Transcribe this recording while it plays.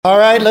All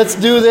right, let's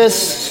do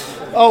this.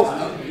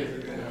 Oh,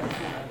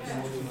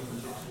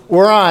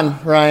 we're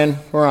on, Ryan.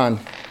 We're on.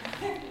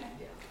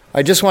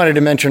 I just wanted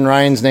to mention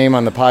Ryan's name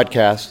on the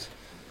podcast.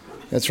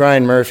 It's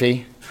Ryan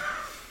Murphy.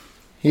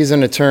 He's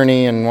an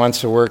attorney and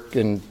wants to work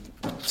in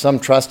some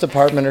trust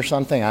department or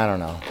something. I don't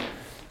know.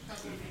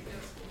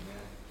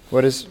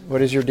 What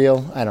is your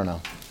deal? I don't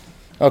know.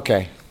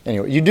 Okay.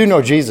 Anyway, you do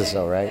know Jesus,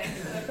 though, right?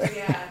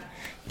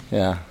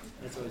 Yeah.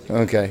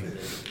 Okay.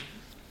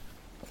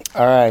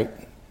 All right.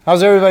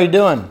 How's everybody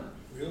doing?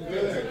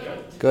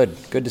 Real good.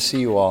 Good to see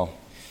you all.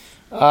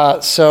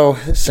 So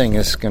this thing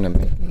is going to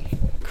make me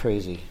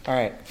crazy. All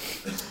right.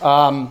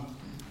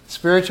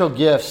 Spiritual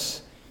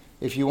gifts.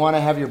 If you want to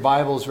have your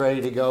Bibles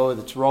ready to go,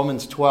 it's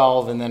Romans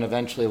 12, and then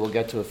eventually we'll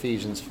get to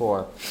Ephesians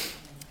 4.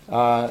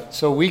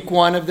 So week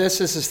one of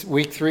this is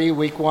week 3.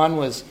 Week 1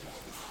 was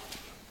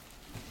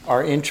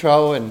our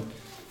intro, and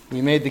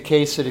we made the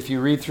case that if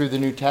you read through the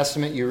New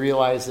Testament, you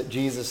realize that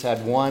Jesus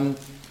had one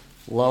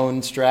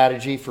lone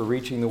strategy for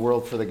reaching the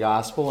world for the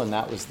gospel, and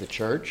that was the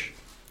church.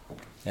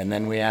 And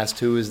then we asked,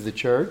 who is the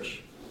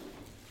church?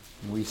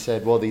 We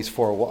said, well, these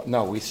four.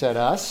 No, we said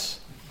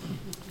us.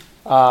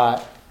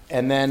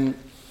 And then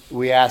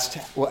we asked,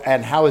 well,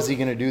 and how is he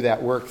going to do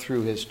that work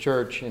through his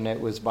church? And it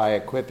was by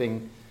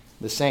equipping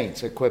the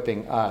saints,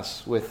 equipping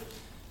us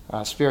with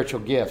spiritual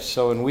gifts.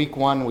 So in week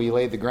 1, we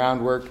laid the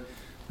groundwork.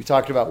 We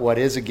talked about what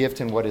is a gift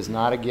and what is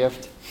not a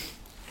gift.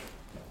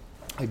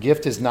 A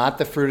gift is not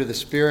the fruit of the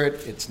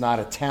Spirit. It's not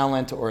a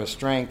talent or a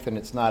strength, and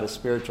it's not a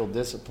spiritual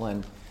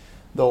discipline.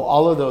 Though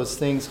all of those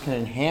things can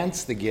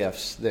enhance the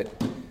gifts that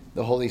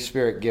the Holy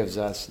Spirit gives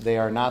us, they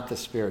are not the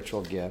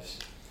spiritual gifts.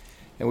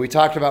 And we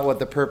talked about what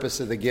the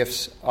purpose of the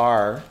gifts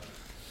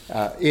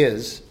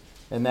is,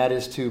 and that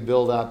is to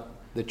build up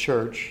the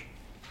church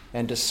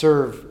and to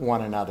serve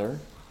one another,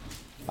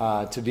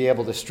 to be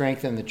able to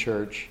strengthen the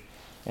church.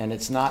 And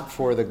it's not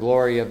for the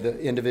glory of the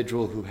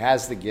individual who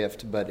has the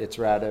gift, but it's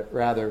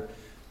rather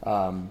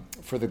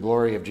for the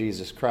glory of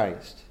Jesus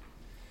Christ.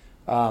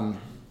 And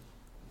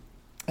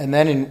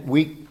then in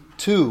week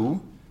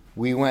 2,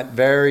 we went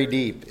very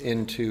deep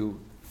into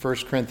 1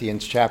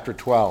 Corinthians chapter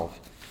 12.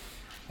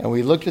 And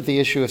we looked at the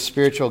issue of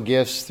spiritual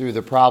gifts through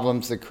the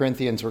problems the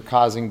Corinthians were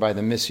causing by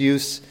the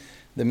misuse,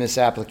 the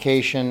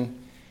misapplication,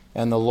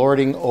 and the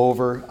lording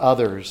over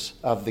others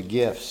of the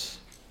gifts.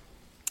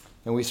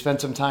 And we spent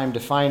some time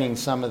defining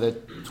some of the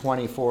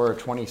 24 or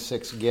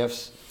 26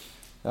 gifts,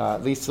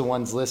 at least the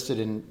ones listed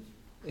in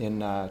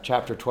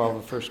chapter 12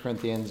 of 1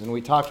 Corinthians. And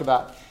we talked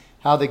about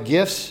how the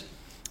gifts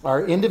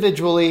are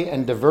individually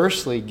and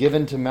diversely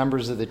given to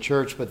members of the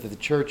church, but that the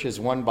church is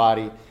one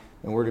body,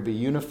 and we're to be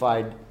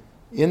unified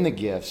in the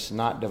gifts,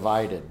 not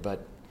divided.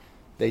 But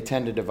they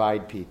tend to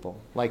divide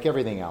people, like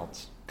everything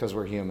else, because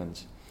we're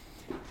humans.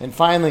 And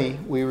finally,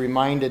 we were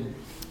reminded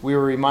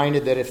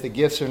that if the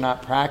gifts are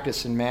not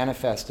practiced and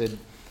manifested,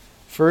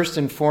 first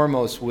and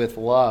foremost with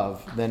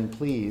love, then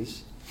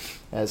please,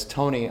 as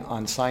Tony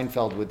on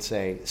Seinfeld would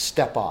say,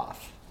 step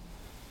off.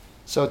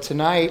 So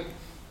tonight,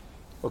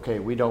 okay,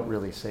 we don't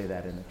really say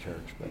that in the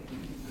church, but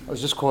I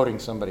was just quoting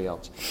somebody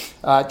else.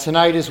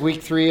 Tonight is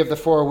week 3 of the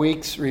 4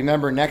 weeks.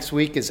 Remember, next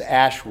week is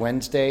Ash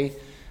Wednesday,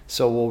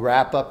 so we'll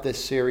wrap up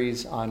this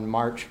series on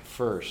March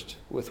 1st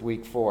with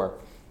week 4.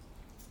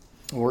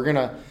 We're going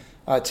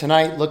to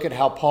tonight look at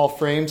how Paul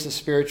frames the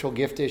spiritual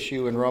gift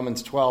issue in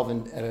Romans 12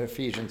 and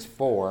Ephesians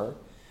 4.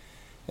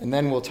 And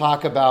then we'll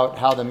talk about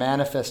how the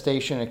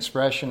manifestation and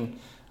expression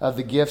of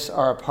the gifts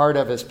are a part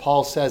of, as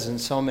Paul says in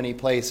so many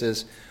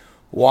places,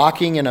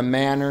 walking in a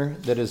manner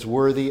that is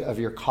worthy of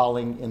your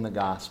calling in the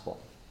gospel.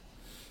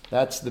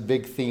 That's the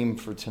big theme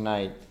for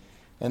tonight.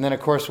 And then,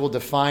 of course, we'll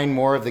define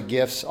more of the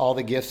gifts, all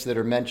the gifts that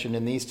are mentioned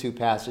in these 2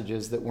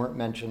 passages that weren't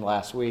mentioned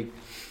last week.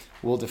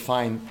 We'll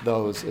define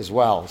those as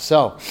well.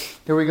 So,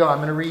 here we go. I'm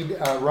going to read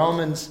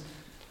Romans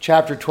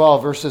chapter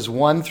 12, verses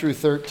 1 through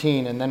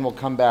 13, and then we'll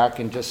come back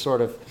and just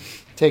sort of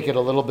take it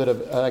a little bit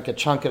of like a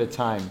chunk at a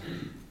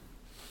time.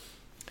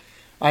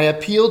 I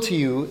appeal to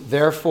you,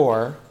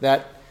 therefore,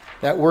 that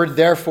word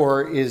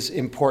therefore is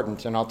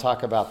important, and I'll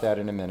talk about that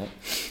in a minute.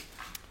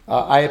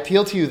 I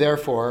appeal to you,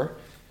 therefore,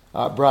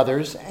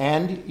 brothers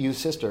and you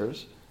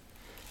sisters,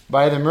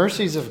 by the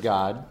mercies of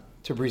God,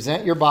 to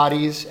present your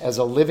bodies as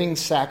a living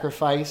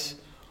sacrifice,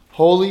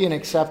 holy and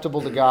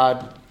acceptable to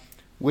God,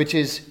 which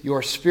is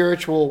your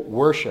spiritual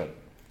worship.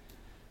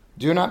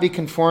 Do not be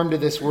conformed to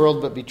this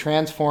world, but be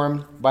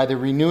transformed by the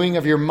renewing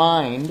of your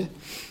mind,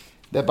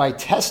 that by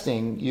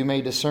testing you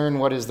may discern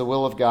what is the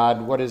will of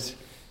God, what is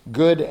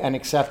good and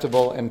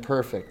acceptable and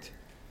perfect.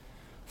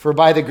 For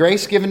by the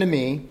grace given to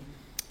me,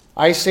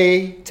 I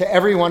say to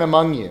everyone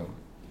among you,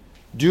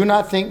 do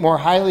not think more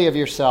highly of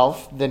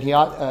yourself than he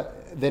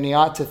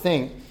ought to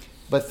think,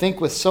 but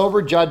think with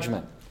sober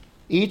judgment,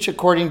 each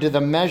according to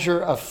the measure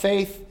of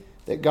faith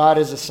that God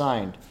has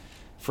assigned.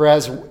 For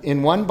as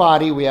in one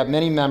body we have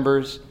many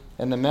members,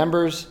 and the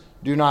members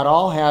do not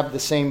all have the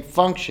same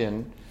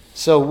function,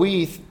 so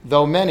we,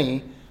 though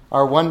many,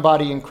 are one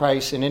body in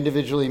Christ and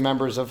individually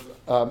members of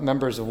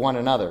one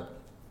another.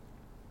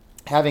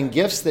 Having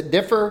gifts that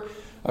differ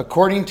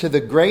According to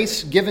the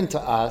grace given to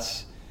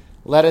us,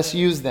 let us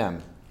use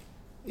them.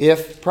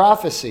 If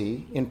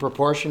prophecy, in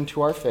proportion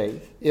to our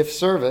faith. If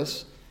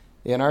service,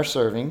 in our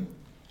serving.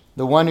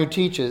 The one who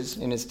teaches,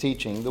 in his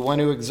teaching. The one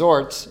who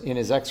exhorts, in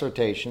his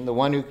exhortation. The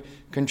one who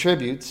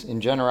contributes,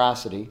 in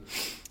generosity.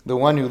 The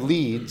one who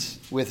leads,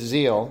 with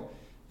zeal.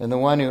 And the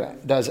one who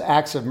does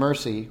acts of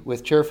mercy,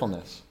 with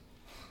cheerfulness.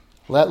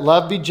 Let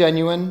love be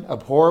genuine,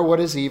 abhor what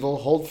is evil,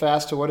 hold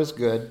fast to what is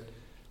good.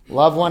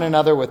 Love one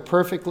another with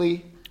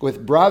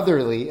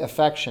brotherly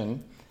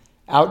affection.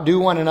 Outdo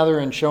one another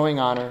in showing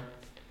honor.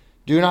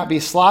 Do not be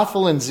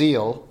slothful in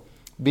zeal.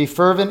 Be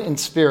fervent in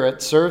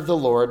spirit. Serve the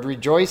Lord.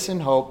 Rejoice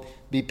in hope.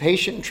 Be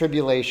patient in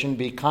tribulation.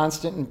 Be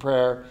constant in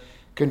prayer.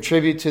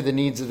 Contribute to the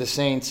needs of the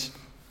saints.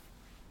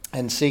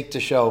 And seek to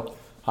show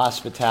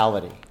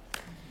hospitality.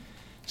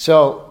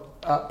 So,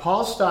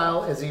 Paul's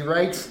style as he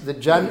writes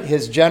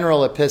his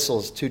general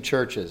epistles to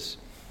churches,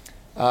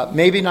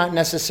 maybe not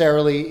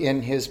necessarily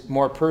in his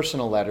more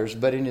personal letters,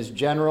 but in his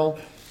general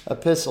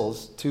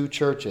epistles to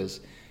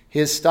churches,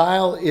 his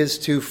style is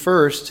to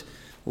first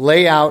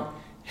lay out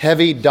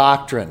heavy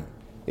doctrine.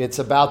 It's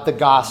about the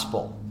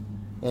gospel.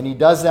 And he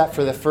does that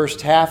for the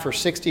first half or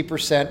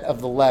 60%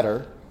 of the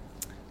letter.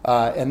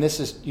 And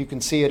this is, you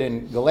can see it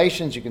in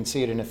Galatians, you can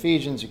see it in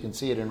Ephesians, you can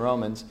see it in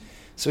Romans.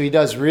 So he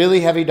does really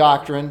heavy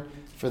doctrine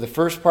for the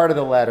first part of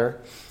the letter.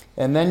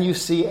 And then you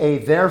see a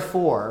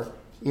therefore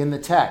in the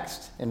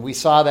text. And we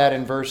saw that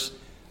in verse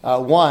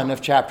 1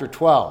 of chapter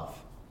 12.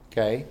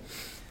 Okay?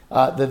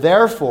 The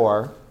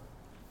therefore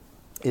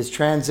is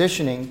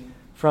transitioning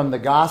from the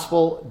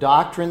gospel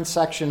doctrine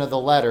section of the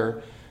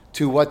letter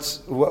to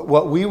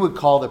what we would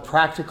call the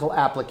practical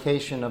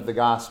application of the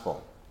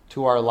gospel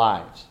to our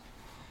lives.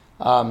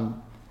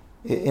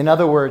 In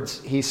other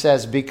words, he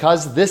says,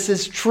 because this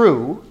is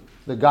true,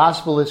 the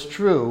gospel is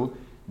true,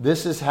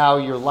 this is how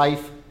your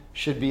life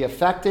should be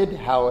affected,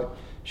 how it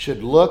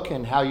should look,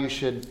 and how you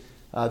should,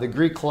 the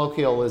Greek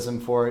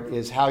colloquialism for it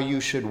is how you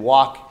should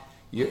walk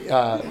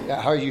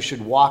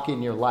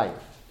in your life.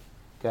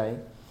 Okay?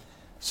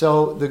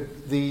 So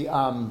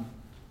the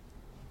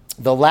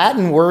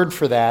Latin word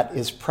for that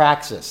is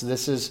praxis.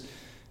 This is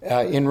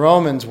in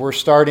Romans. We're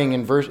starting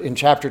in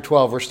chapter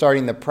 12. We're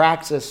starting the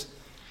praxis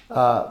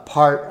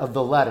part of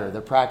the letter,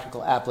 the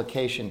practical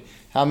application.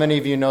 How many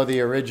of you know the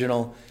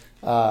original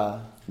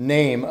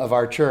name of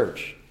our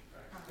church?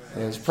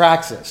 It was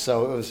Praxis.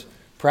 So it was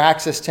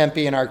Praxis,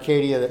 Tempe, and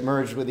Arcadia that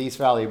merged with East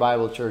Valley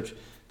Bible Church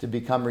to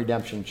become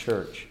Redemption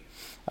Church.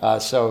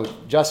 So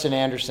Justin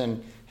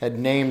Anderson had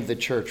named the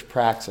church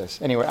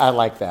Praxis. Anyway, I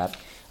like that.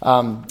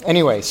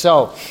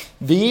 So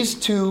these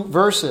two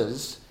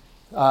verses,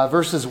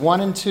 verses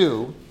 1 and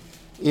 2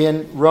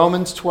 in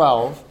Romans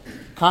 12,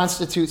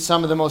 constitute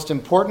some of the most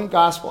important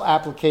gospel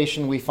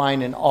application we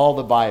find in all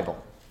the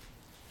Bible.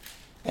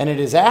 And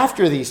it is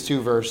after these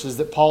two verses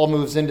that Paul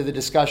moves into the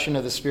discussion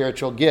of the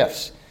spiritual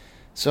gifts.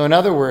 So in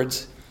other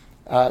words,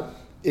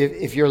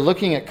 if you're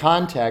looking at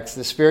context,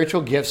 the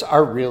spiritual gifts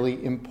are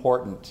really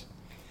important.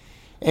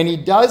 And he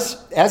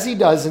does, as he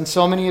does in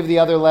so many of the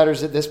other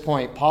letters at this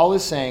point, Paul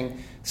is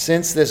saying,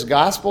 since this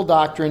gospel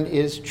doctrine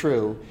is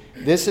true,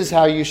 this is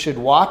how you should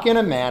walk in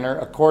a manner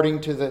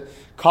according to the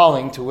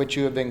calling to which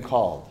you have been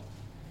called.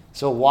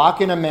 So walk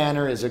in a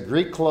manner is a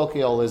Greek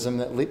colloquialism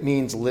that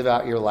means live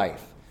out your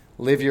life.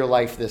 Live your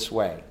life this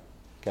way.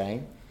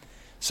 Okay?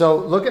 So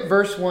look at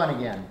verse 1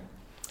 again.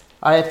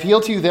 I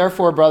appeal to you,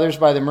 therefore, brothers,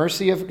 by the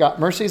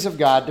mercies of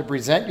God, to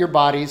present your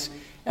bodies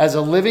as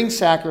a living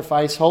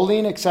sacrifice, holy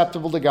and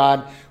acceptable to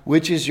God,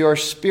 which is your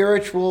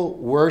spiritual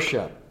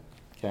worship.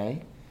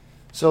 Okay?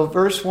 So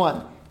verse 1.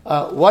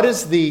 What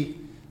is the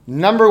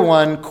number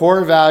one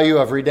core value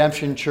of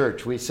Redemption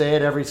Church? We say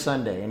it every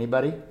Sunday.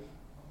 Anybody?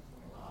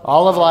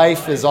 All of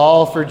life is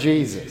all for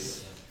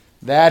Jesus.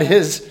 That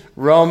is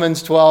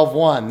Romans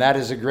 12:1. That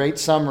is a great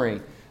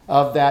summary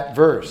of that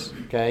verse.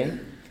 Okay?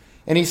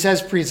 And he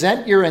says,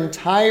 present your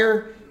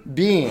entire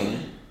being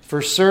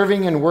for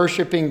serving and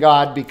worshiping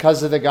God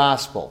because of the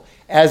gospel.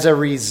 As a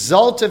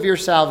result of your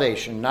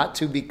salvation, not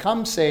to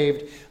become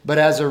saved, but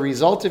as a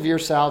result of your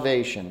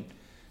salvation,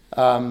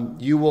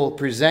 you will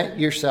present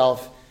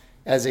yourself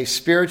as a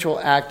spiritual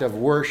act of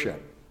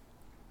worship.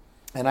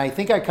 And I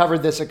think I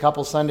covered this a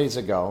couple Sundays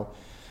ago,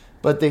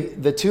 but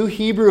the two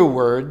Hebrew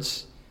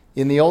words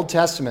in the Old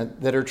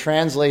Testament that are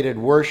translated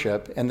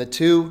worship and the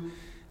two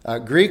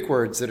Greek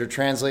words that are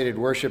translated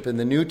worship in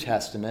the New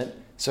Testament,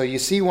 so you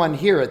see one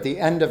here at the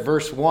end of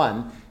verse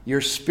 1,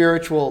 your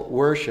spiritual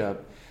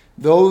worship.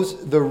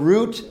 The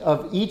root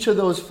of each of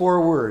those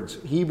four words,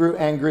 Hebrew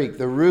and Greek,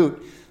 the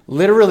root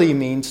literally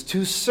means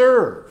to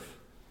serve.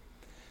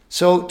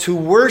 So to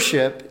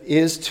worship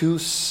is to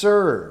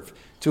serve.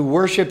 To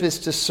worship is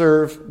to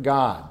serve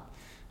God.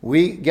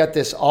 We get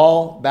this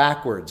all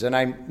backwards, and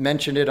I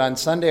mentioned it on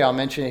Sunday, I'll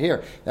mention it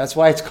here. That's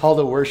why it's called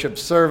a worship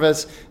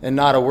service and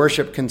not a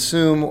worship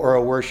consume or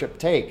a worship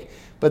take.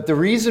 But the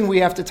reason we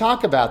have to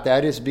talk about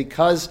that is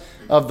because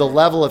of the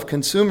level of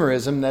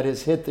consumerism that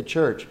has hit the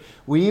church.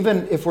 We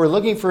even, if we're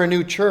looking for a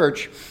new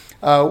church,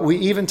 we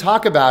even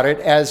talk about it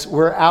as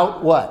we're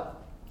out what?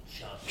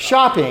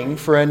 shopping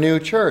for a new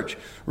church.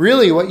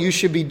 Really, what you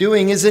should be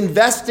doing is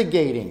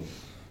investigating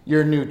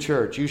your new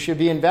church. You should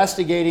be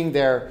investigating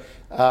their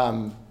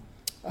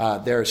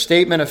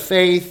statement of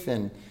faith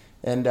and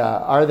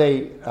are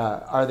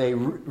they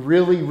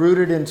really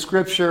rooted in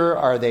Scripture?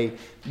 Are they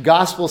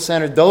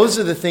gospel-centered? Those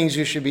are the things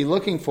you should be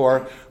looking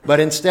for. But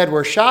instead,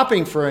 we're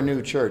shopping for a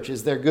new church.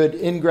 Is there good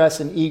ingress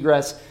and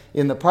egress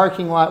in the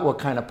parking lot? What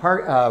kind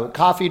of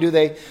coffee do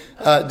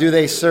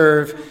they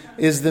serve?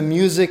 Is the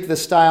music the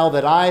style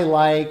that I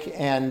like?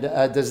 And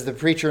does the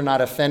preacher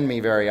not offend me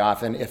very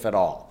often, if at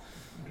all?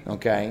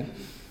 Okay?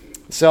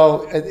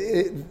 So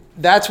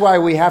that's why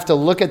we have to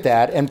look at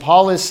that. And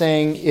Paul is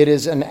saying it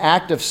is an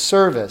act of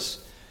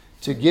service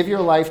to give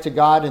your life to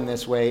God in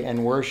this way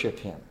and worship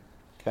Him.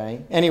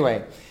 Okay?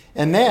 Anyway,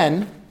 and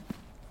then,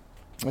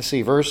 let's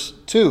see, verse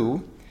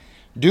 2.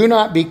 Do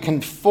not be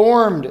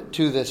conformed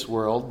to this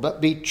world, but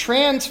be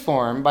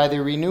transformed by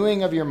the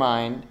renewing of your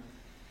mind,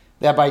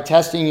 that by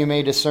testing you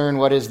may discern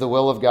what is the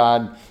will of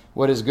God,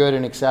 what is good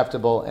and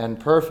acceptable and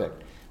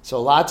perfect.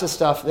 So lots of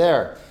stuff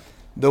there.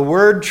 The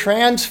word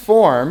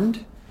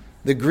transformed,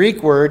 the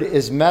Greek word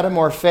is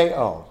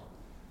metamorpheo.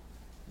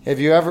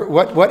 Have you ever,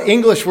 what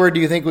English word do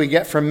you think we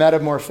get from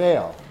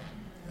metamorpheo?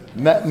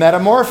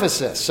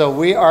 Metamorphosis. So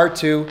we are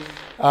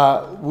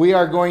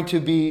going to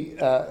be,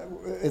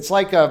 it's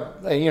like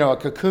a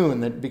cocoon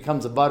that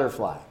becomes a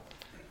butterfly.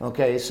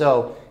 Okay,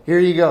 so here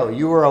you go.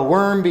 You were a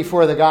worm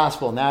before the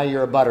gospel. Now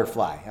you're a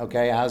butterfly.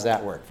 Okay, how's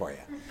that work for you?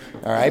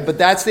 All right, but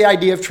that's the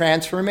idea of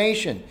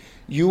transformation.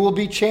 You will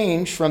be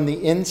changed from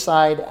the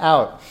inside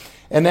out.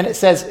 And then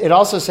it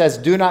also says,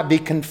 do not be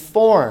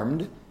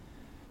conformed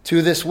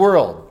to this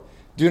world.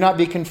 Do not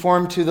be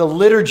conformed to the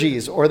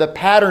liturgies or the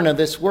pattern of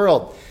this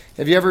world.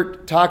 Have you ever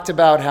talked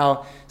about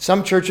how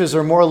some churches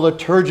are more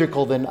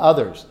liturgical than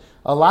others?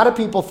 A lot of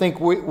people think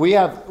we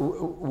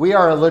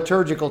are a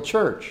liturgical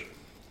church.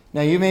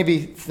 Now you may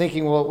be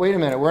thinking, well, wait a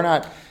minute, we're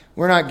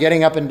not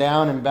getting up and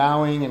down and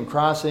bowing and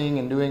crossing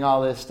and doing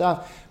all this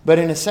stuff. But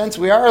in a sense,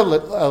 we are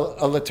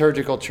a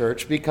liturgical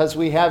church because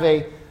we have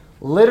a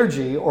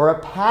liturgy or a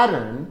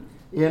pattern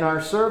in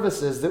our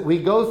services that we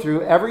go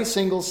through every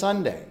single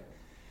Sunday.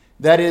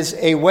 That is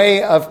a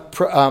way of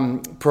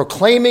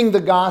proclaiming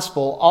the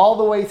gospel all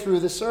the way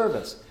through the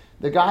service.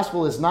 The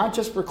gospel is not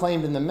just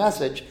proclaimed in the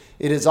message,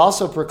 it is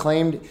also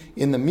proclaimed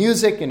in the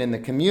music and in the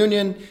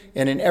communion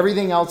and in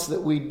everything else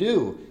that we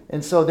do.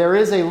 And so there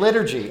is a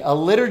liturgy. A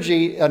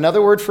liturgy,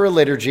 another word for a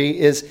liturgy,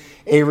 is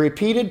a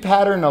repeated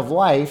pattern of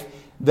life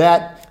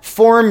that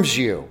forms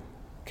you.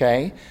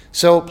 Okay?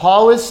 So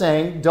Paul is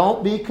saying,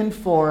 don't be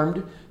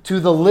conformed to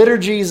the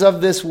liturgies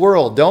of this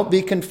world. Don't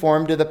be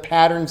conformed to the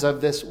patterns of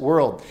this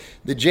world.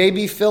 The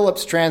J.B.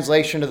 Phillips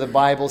translation of the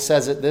Bible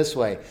says it this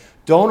way: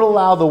 don't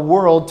allow the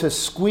world to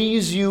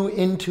squeeze you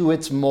into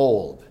its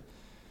mold.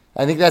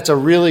 I think that's a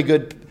really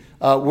good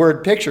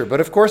word picture.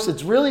 But of course,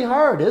 it's really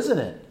hard, isn't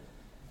it?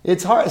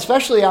 It's hard,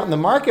 especially out in the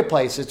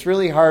marketplace. It's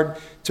really hard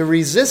to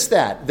resist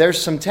that.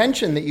 There's some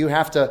tension that you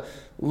have to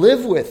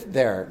live with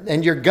there.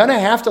 And you're going to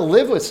have to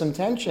live with some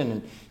tension.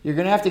 And you're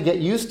going to have to get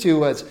used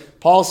to, as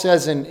Paul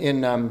says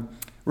in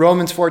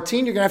Romans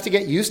 14, you're going to have to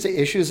get used to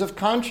issues of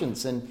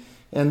conscience. And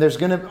there's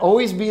going to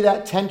always be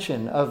that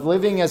tension of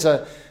living as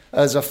a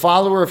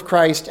follower of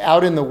Christ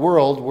out in the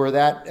world where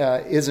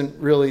that isn't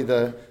really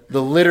the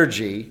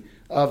liturgy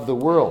of the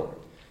world.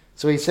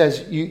 So he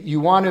says you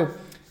want to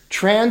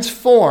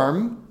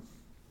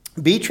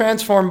be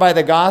transformed by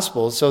the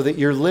gospel so that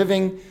you're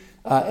living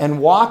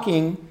and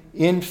walking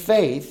in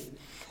faith.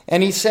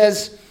 And he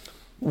says,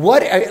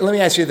 let me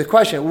ask you the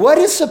question, what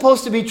is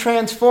supposed to be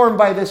transformed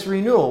by this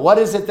renewal? What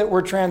is it that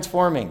we're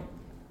transforming?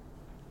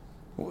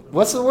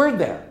 What's the word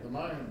there?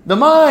 The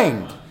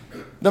mind.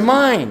 The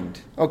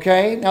mind.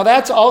 Okay? Now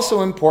that's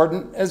also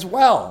important as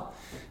well.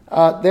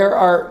 There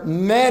are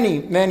many,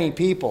 many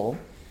people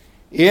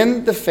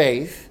in the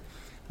faith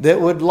that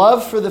would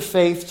love for the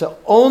faith to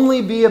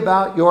only be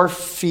about your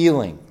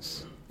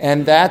feelings.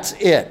 And that's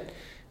it.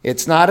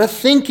 It's not a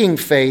thinking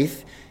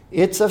faith.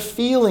 It's a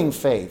feeling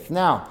faith.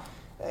 Now,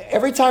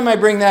 every time I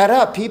bring that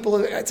up,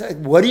 people say,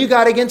 what do you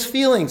got against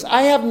feelings?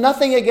 I have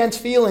nothing against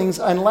feelings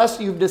unless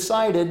you've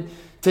decided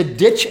to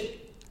ditch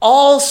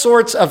all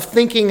sorts of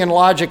thinking and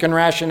logic and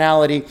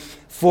rationality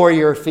for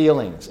your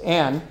feelings.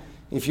 And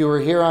if you were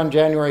here on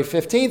January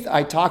 15th,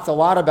 I talked a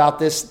lot about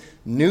this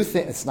new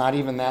thing. It's not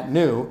even that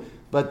new,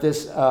 but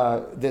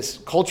this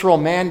cultural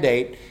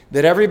mandate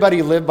that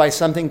everybody live by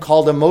something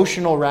called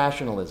emotional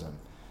rationalism.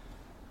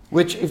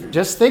 Which,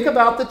 just think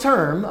about the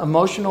term,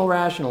 emotional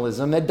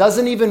rationalism. It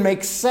doesn't even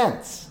make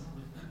sense.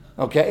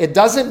 Okay? It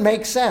doesn't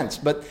make sense.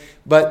 But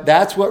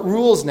that's what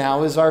rules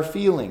now is our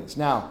feelings.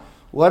 Now,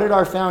 what did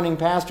our founding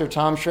pastor,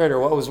 Tom Schrader,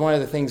 what was one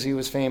of the things he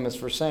was famous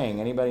for saying?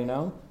 Anybody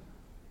know?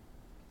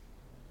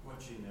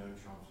 What you know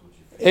trumps what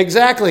you feel.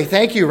 Exactly.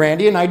 Thank you,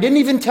 Randy. And I didn't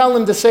even tell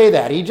him to say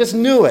that. He just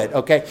knew it.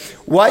 Okay?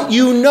 What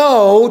you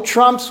know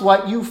trumps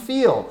what you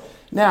feel.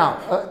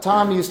 Now,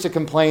 Tom used to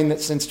complain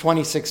that since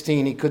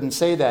 2016 he couldn't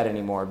say that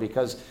anymore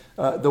because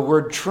the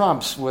word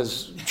trumps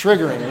was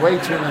triggering way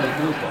too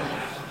many people.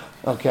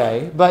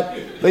 Okay? But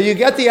you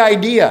get the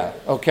idea,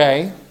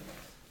 okay?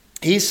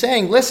 He's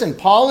saying, listen,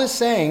 Paul is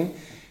saying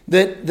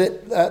that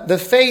the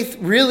faith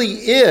really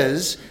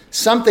is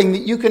something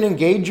that you can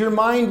engage your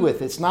mind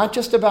with. It's not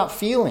just about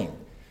feeling.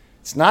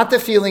 It's not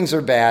that feelings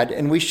are bad,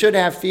 and we should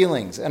have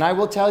feelings. And I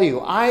will tell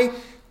you, I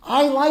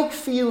like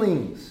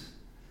feelings.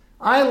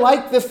 I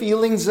like the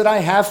feelings that I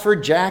have for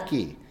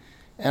Jackie.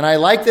 And I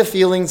like the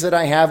feelings that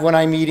I have when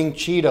I'm eating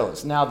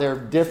Cheetos. Now, they're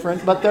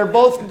different, but they're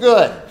both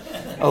good.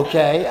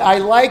 Okay? I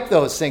like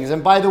those things.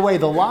 And by the way,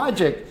 the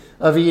logic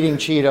of eating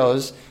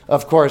Cheetos,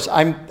 of course,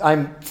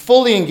 I'm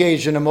fully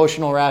engaged in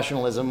emotional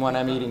rationalism when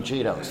I'm eating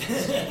Cheetos.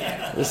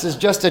 This is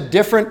just a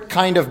different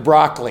kind of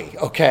broccoli,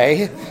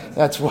 okay?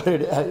 That's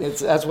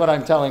what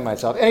I'm telling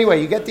myself.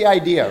 Anyway, you get the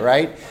idea,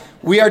 right?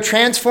 We are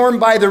transformed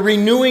by the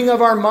renewing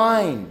of our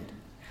mind.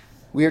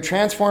 We are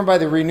transformed by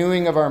the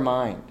renewing of our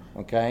mind,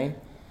 okay?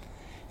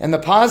 And the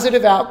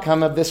positive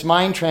outcome of this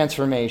mind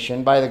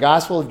transformation by the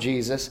gospel of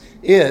Jesus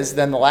is,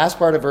 then the last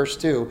part of verse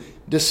 2,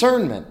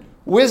 discernment,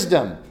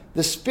 wisdom,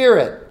 the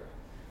Spirit,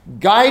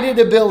 guided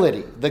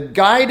ability, the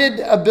guided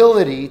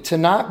ability to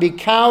not be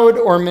cowed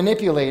or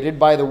manipulated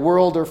by the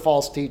world or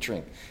false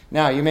teaching.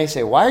 Now, you may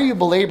say, why are you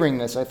belaboring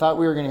this? I thought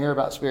we were going to hear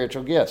about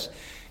spiritual gifts.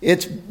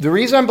 The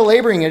reason I'm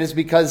belaboring it is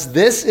because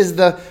this is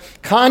the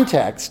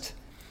context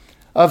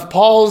of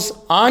Paul's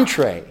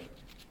entree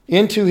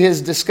into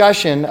his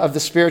discussion of the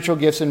spiritual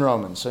gifts in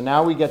Romans. So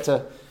now we get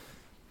to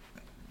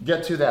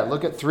that.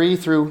 Look at 3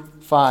 through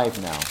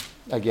 5 now,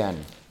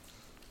 again.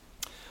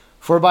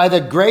 For by the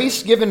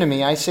grace given to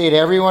me, I say to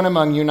everyone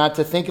among you not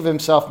to think of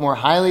himself more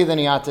highly than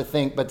he ought to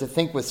think, but to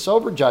think with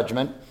sober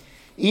judgment,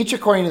 each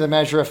according to the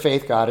measure of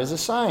faith God has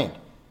assigned.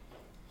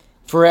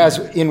 For as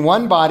in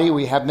one body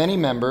we have many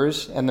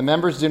members, and the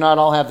members do not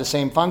all have the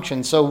same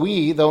function, so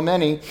we, though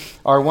many,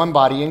 are one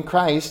body in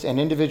Christ, and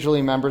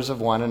individually members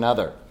of one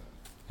another.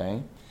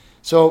 Okay?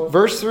 So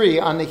verse 3,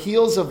 on the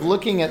heels of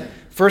looking at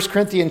 1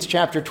 Corinthians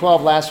chapter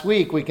 12 last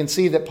week, we can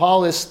see that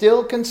Paul is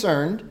still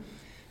concerned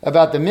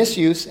about the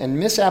misuse and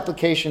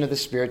misapplication of the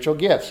spiritual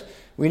gifts.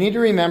 We need to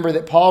remember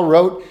that Paul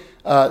wrote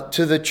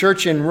to the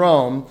church in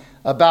Rome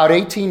about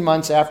 18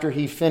 months after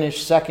he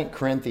finished 2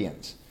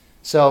 Corinthians.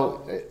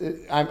 So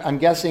I'm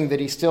guessing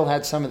that he still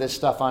had some of this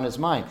stuff on his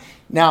mind.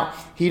 Now,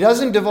 he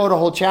doesn't devote a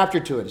whole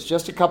chapter to it. It's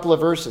just a couple of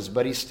verses,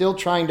 but he's still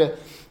trying to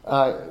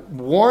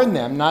warn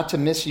them not to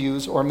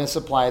misuse or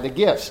misapply the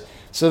gifts.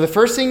 So the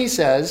first thing he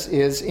says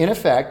is, in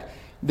effect,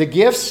 the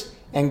gifts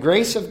and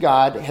grace of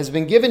God has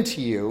been given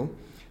to you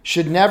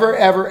should never,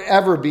 ever,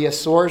 ever be a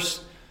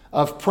source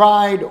of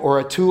pride or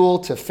a tool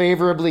to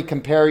favorably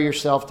compare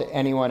yourself to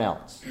anyone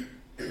else.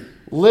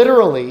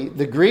 Literally,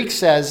 the Greek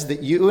says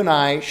that you and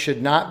I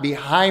should not be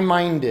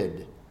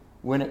high-minded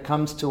when it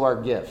comes to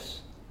our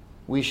gifts.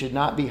 We should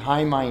not be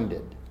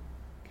high-minded.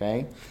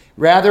 Okay?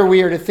 Rather,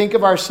 we are to think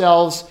of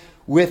ourselves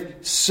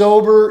with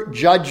sober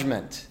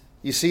judgment.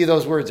 You see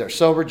those words there,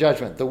 sober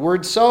judgment. The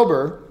word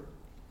sober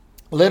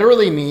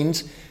literally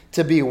means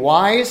to be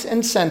wise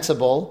and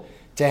sensible,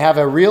 to have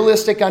a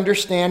realistic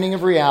understanding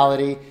of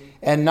reality,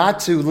 and not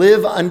to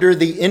live under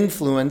the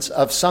influence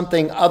of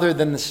something other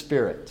than the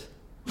Spirit.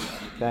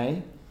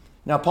 Okay?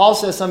 Now, Paul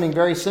says something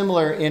very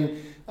similar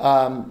in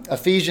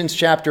Ephesians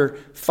chapter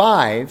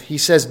 5. He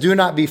says, do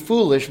not be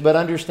foolish, but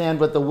understand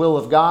what the will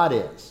of God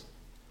is.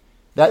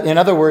 That, in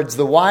other words,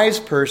 the wise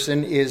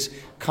person is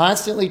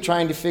constantly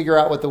trying to figure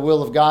out what the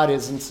will of God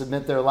is and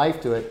submit their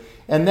life to it.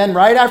 And then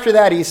right after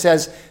that, he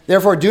says,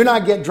 therefore, do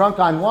not get drunk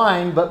on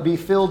wine, but be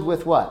filled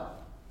with what?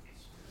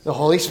 The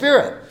Holy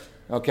Spirit.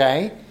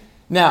 Okay?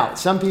 Now,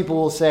 some people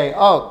will say,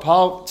 oh,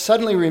 Paul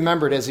suddenly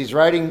remembered as he's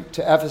writing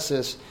to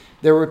Ephesus,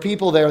 there were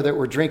people there that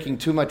were drinking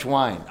too much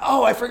wine.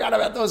 Oh, I forgot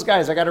about those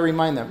guys. I got to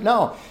remind them.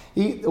 No,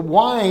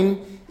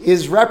 wine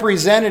is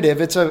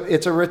representative. It's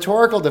a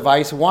rhetorical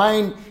device.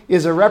 Wine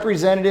is a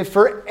representative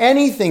for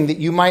anything that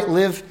you might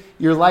live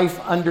your life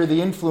under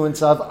the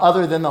influence of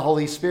other than the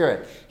Holy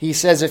Spirit. He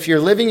says if you're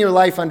living your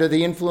life under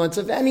the influence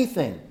of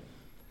anything,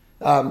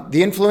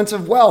 the influence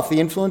of wealth,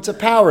 the influence of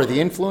power, the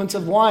influence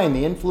of wine,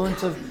 the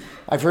influence of...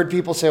 I've heard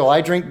people say, well,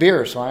 I drink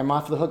beer, so I'm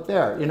off the hook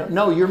there.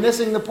 No, you're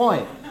missing the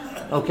point.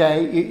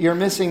 Okay? You're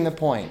missing the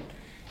point.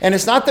 And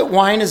it's not that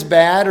wine is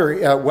bad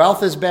or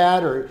wealth is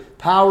bad or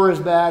power is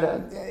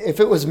bad. If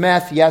it was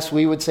meth, yes,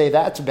 we would say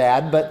that's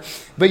bad.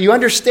 But you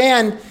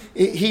understand,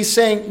 he's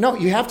saying, no,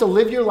 you have to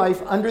live your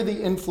life under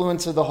the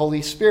influence of the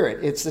Holy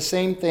Spirit. It's the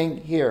same thing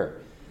here.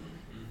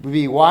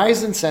 Be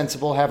wise and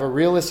sensible, have a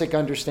realistic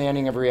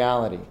understanding of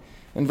reality.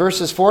 In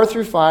verses 4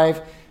 through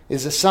 5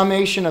 is a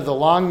summation of the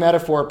long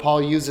metaphor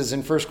Paul uses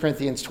in 1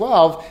 Corinthians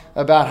 12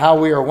 about how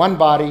we are one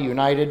body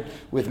united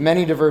with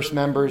many diverse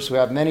members who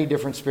have many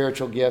different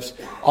spiritual gifts,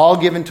 all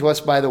given to us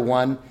by the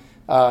one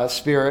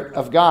Spirit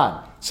of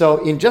God.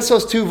 So in just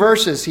those two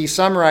verses, he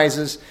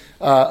summarizes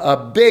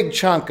a big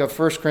chunk of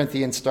 1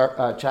 Corinthians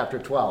chapter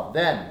 12.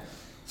 Then,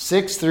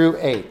 6 through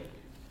 8.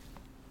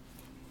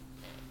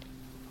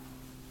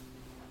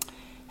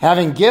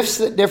 Having gifts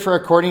that differ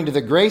according to the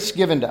grace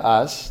given to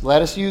us,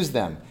 let us use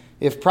them.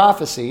 If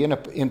prophecy,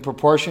 in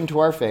proportion to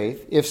our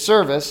faith. If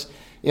service,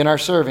 in our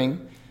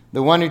serving,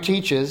 the one who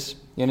teaches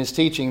in his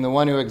teaching, the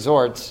one who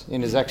exhorts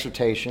in his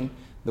exhortation,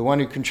 the one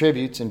who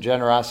contributes in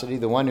generosity,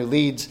 the one who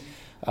leads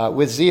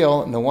with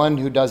zeal, and the one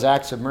who does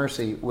acts of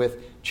mercy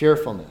with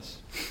cheerfulness.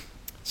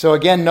 So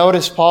again,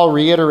 notice Paul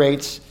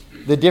reiterates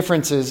the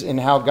differences in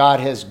how God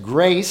has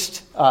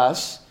graced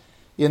us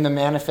in the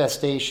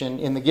manifestation,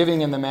 in the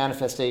giving and the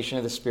manifestation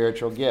of the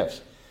spiritual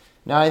gifts.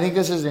 Now, I think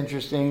this is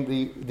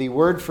interesting. The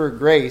word for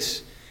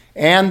grace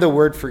and the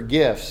word for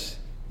gifts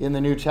in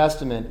the New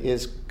Testament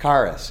is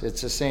charis.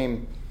 It's the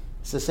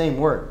same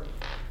word.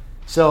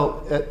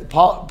 So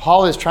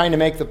Paul is trying to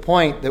make the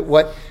point that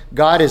what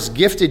God has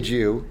gifted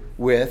you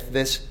with,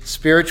 this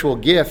spiritual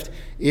gift,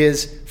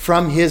 is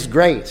from his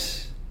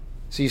grace.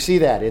 So you see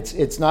that.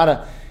 It's not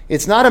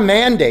a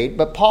mandate,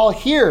 but Paul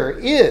here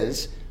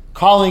is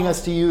calling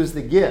us to use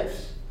the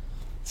gifts.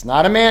 It's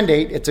not a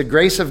mandate, it's a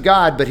grace of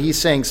God, but he's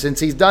saying since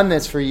he's done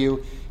this for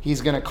you,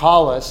 he's going to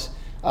call us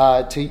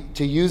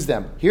to use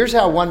them. Here's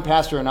how one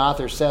pastor and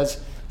author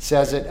says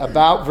it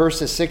about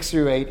verses 6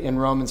 through 8 in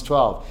Romans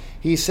 12.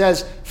 He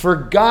says, for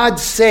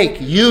God's sake,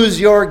 use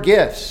your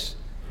gifts.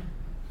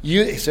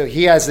 So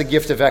he has the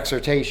gift of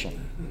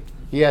exhortation.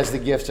 He has the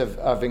gift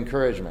of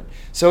encouragement.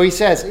 So he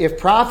says, if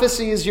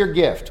prophecy is your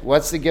gift,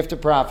 what's the gift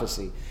of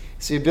prophecy?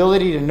 It's the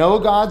ability to know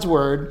God's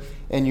word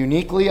and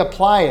uniquely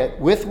apply it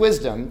with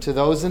wisdom to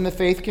those in the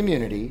faith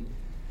community.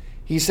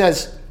 He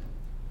says,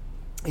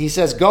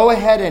 go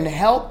ahead and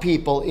help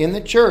people in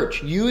the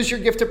church. Use your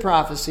gift of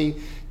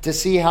prophecy to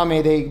see how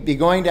may they be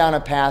going down a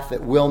path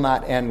that will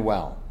not end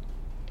well.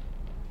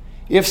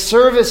 If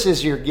service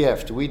is your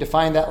gift, we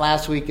defined that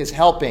last week as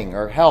helping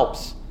or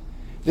helps.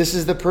 This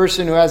is the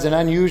person who has an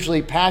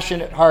unusually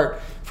passionate heart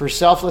for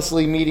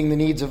selflessly meeting the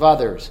needs of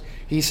others.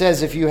 He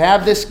says, if you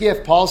have this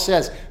gift, Paul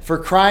says, for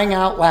crying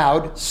out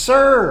loud,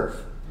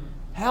 serve,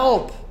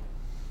 help.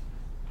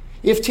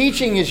 If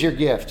teaching is your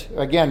gift,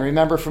 again,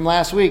 remember from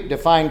last week,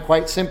 defined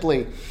quite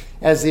simply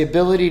as the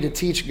ability to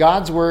teach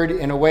God's word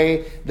in a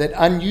way that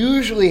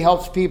unusually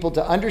helps people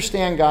to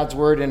understand God's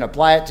word and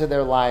apply it to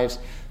their lives.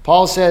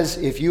 Paul says,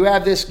 if you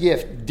have this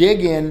gift,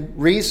 dig in,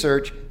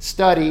 research,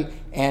 study,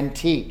 and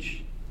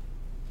teach.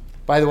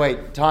 By the way,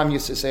 Tom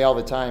used to say all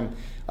the time,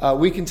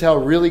 we can tell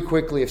really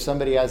quickly if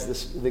somebody has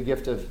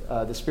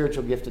the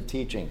spiritual gift of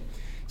teaching.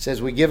 He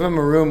says we give them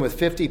a room with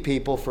 50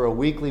 people for a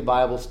weekly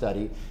Bible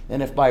study,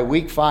 and if by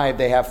week 5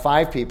 they have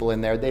 5 people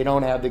in there, they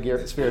don't have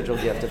the spiritual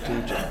gift of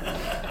teaching.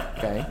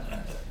 Okay?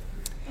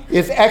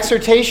 If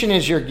exhortation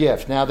is your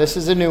gift, now this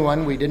is a new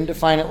one, we didn't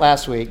define it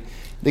last week.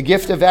 The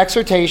gift of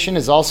exhortation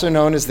is also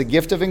known as the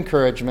gift of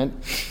encouragement,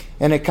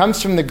 and it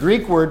comes from the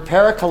Greek word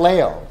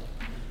parakaleo,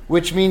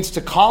 which means to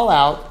call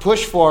out,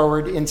 push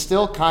forward,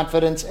 instill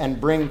confidence,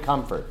 and bring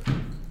comfort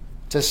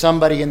to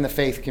somebody in the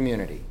faith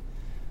community.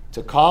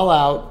 To call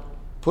out,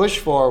 push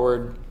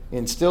forward,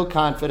 instill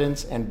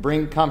confidence, and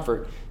bring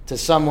comfort to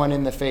someone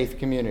in the faith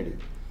community.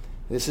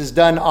 This is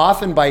done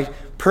often by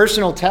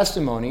personal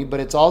testimony,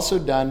 but it's also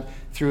done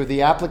through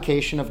the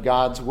application of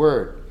God's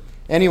word.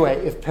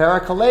 Anyway, if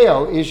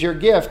parakaleo is your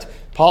gift,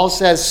 Paul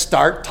says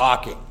start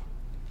talking.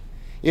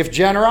 If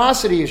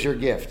generosity is your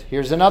gift,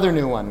 here's another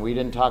new one we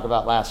didn't talk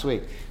about last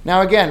week.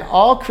 Now again,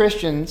 all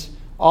Christians,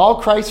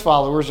 all Christ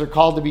followers are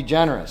called to be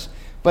generous.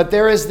 But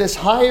there is this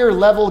higher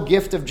level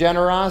gift of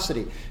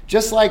generosity.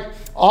 Just like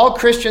all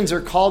Christians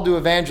are called to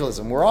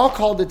evangelism. We're all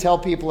called to tell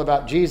people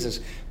about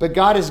Jesus. But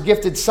God has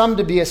gifted some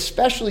to be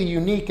especially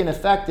unique and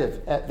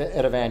effective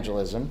at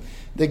evangelism.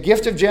 The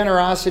gift of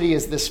generosity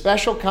is the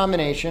special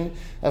combination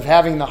of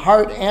having the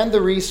heart and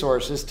the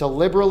resources to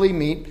liberally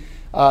meet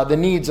the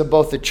needs of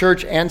both the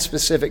church and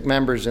specific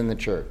members in the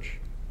church.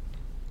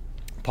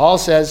 Paul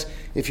says,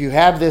 if you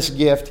have this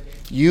gift,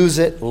 use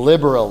it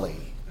liberally.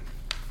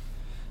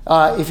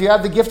 If you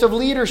have the gift of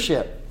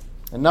leadership,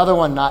 another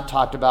one not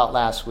talked about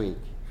last week.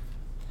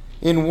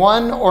 In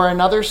one or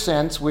another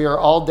sense, we are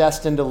all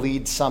destined to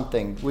lead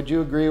something. Would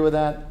you agree with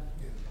that?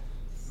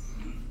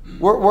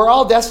 We're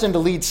all destined to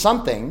lead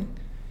something.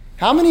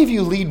 How many of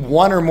you lead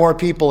one or more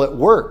people at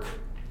work?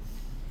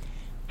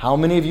 How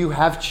many of you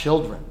have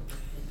children?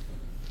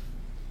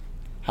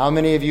 How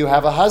many of you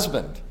have a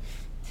husband?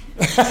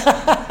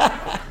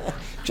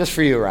 Just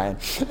for you, Ryan.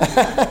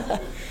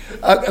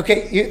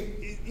 Okay,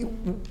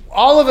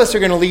 all of us are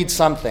going to lead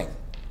something,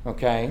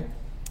 okay?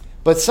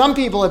 But some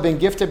people have been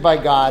gifted by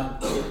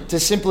God to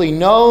simply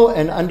know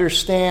and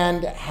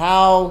understand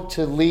how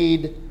to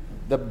lead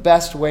the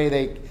best way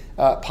they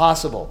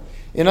possible.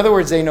 In other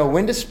words, they know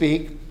when to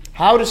speak,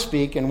 how to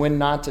speak, and when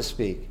not to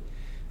speak.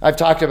 I've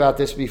talked about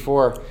this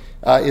before.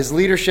 Is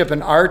leadership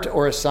an art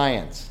or a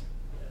science?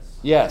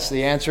 Yes,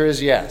 the answer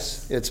is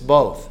yes. It's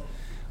both.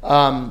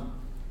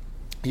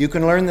 You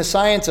can learn the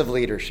science of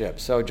leadership.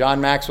 So John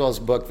Maxwell's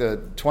book,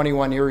 The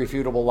 21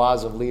 Irrefutable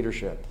Laws of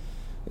Leadership,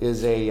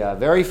 is a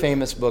very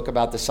famous book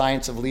about the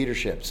science of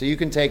leadership. So you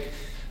can take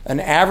an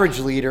average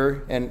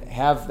leader and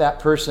have that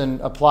person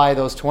apply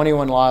those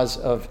 21 laws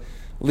of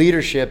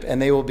leadership,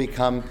 and they will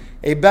become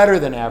a better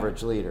than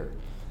average leader.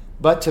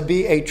 But to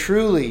be a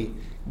truly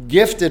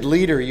gifted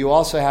leader, you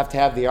also have to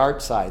have the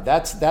art side.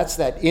 That's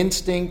that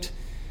instinct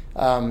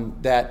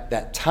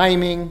that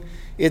timing.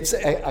 It's,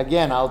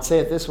 again, I'll say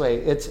it this way.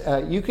 It's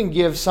you can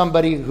give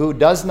somebody who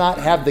does not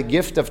have the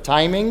gift of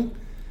timing,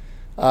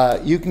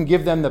 you can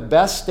give them the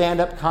best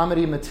stand-up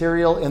comedy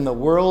material in the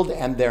world,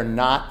 and they're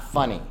not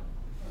funny.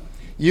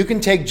 You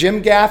can take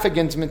Jim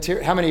Gaffigan's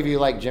material. How many of you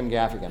like Jim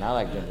Gaffigan? I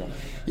like Jim Gaffigan.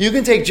 You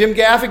can take Jim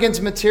Gaffigan's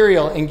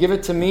material and give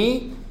it to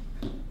me,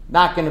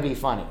 not going to be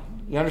funny.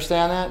 You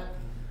understand that?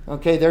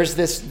 Okay, there's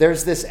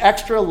this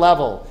extra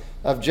level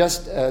of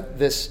just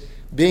this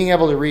being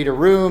able to read a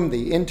room,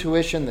 the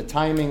intuition, the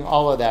timing,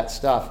 all of that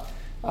stuff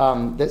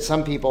that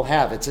some people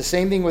have. It's the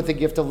same thing with the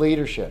gift of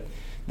leadership.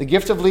 The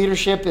gift of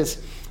leadership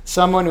is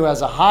someone who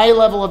has a high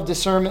level of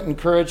discernment and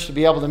courage to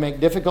be able to make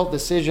difficult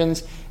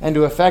decisions and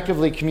to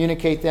effectively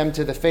communicate them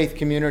to the faith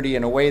community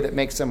in a way that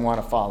makes them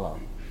want to follow.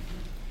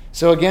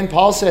 So again,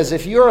 Paul says,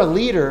 if you're a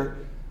leader,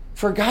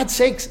 for God's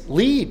sakes,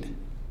 lead.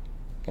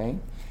 Okay?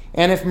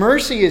 And if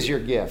mercy is your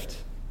gift,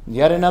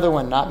 yet another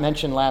one not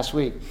mentioned last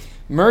week,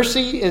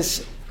 mercy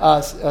is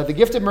the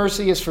gift of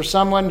mercy is for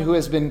someone who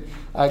has been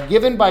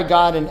given by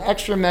God an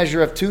extra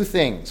measure of two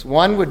things.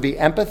 One would be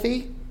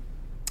empathy.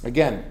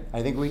 Again,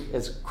 I think we,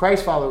 as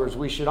Christ followers,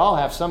 we should all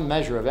have some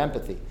measure of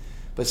empathy.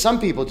 But some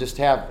people just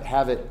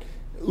have it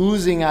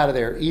oozing out of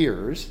their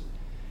ears.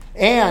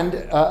 And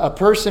a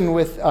person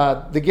with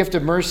the gift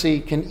of mercy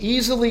can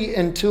easily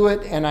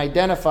intuit and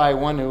identify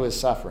one who is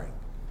suffering.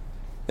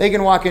 They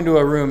can walk into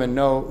a room and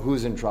know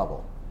who's in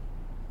trouble.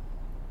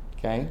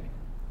 Okay?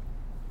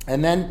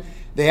 And then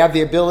they have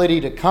the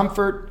ability to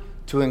comfort,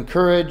 to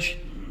encourage,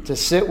 to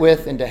sit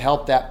with, and to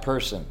help that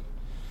person.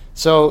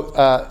 So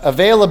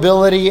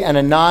availability and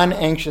a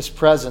non-anxious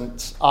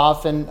presence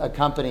often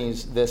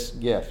accompanies this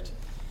gift.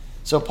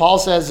 So Paul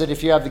says that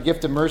if you have the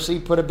gift of mercy,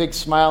 put a big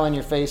smile on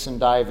your face and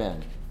dive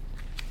in.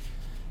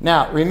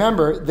 Now,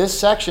 remember, this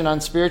section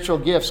on spiritual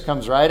gifts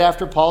comes right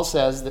after Paul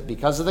says that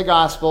because of the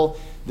gospel,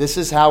 this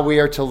is how we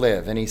are to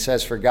live. And he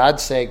says, for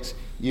God's sakes,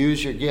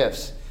 use your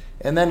gifts.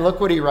 And then look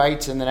what he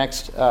writes in the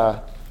next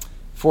 4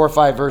 or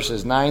 5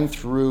 verses, 9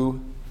 through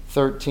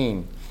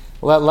 13.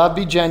 Let love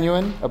be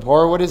genuine,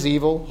 abhor what is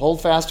evil,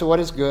 hold fast to what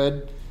is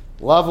good,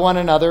 love one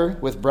another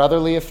with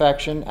brotherly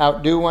affection,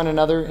 outdo one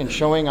another in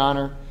showing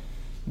honor.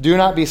 Do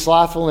not be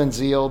slothful in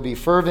zeal, be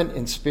fervent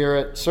in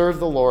spirit, serve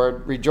the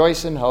Lord,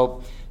 rejoice in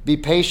hope, be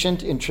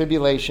patient in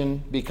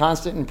tribulation, be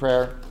constant in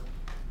prayer,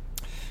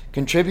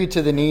 contribute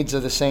to the needs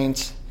of the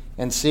saints,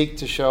 and seek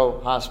to show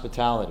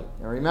hospitality.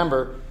 Now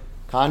remember,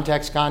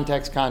 context,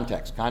 context,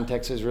 context.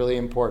 Context is really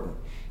important.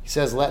 He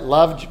says, let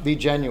love be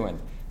genuine.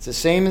 It's the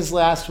same as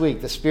last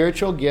week. The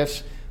spiritual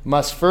gifts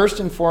must first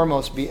and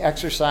foremost be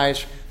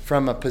exercised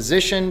from a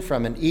position,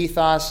 from an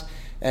ethos,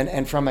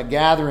 and from a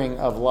gathering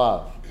of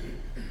love.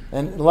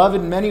 And love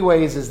in many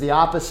ways is the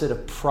opposite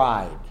of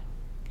pride.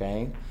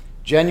 Okay?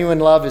 Genuine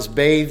love is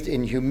bathed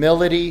in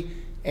humility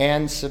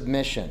and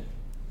submission.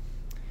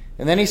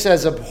 And then he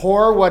says,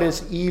 abhor what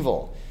is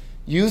evil.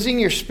 Using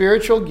your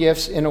spiritual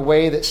gifts in a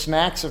way that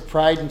smacks of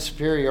pride and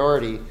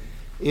superiority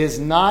is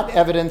not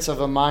evidence of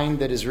a mind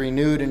that is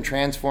renewed and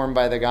transformed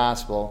by the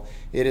gospel.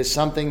 It is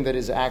something that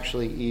is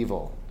actually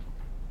evil.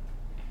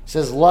 It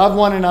says, love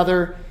one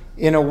another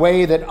in a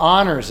way that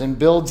honors and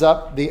builds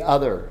up the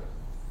other.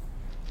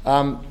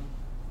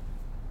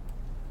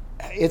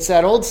 It's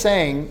that old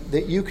saying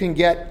that you can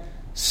get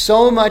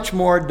so much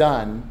more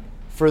done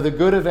for the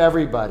good of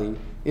everybody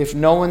if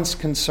no one's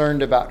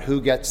concerned about who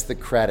gets the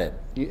credit.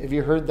 Have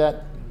you heard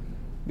that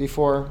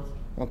before?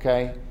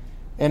 Okay.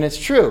 And it's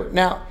true.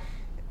 Now,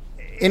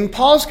 in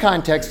Paul's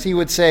context, he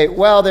would say,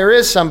 well, there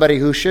is somebody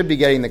who should be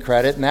getting the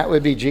credit, and that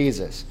would be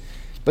Jesus.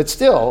 But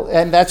still,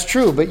 and that's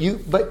true, but you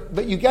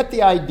get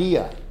the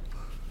idea.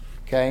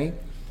 Okay?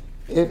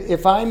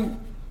 If I'm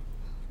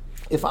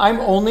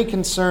only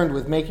concerned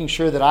with making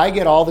sure that I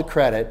get all the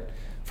credit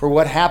for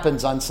what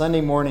happens on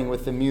Sunday morning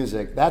with the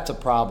music, that's a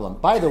problem.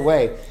 By the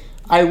way,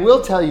 I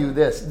will tell you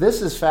this.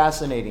 This is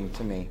fascinating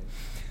to me.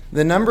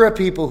 The number of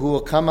people who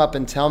will come up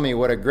and tell me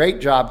what a great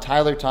job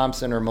Tyler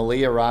Thompson or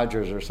Malia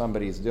Rogers or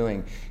somebody is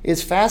doing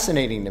is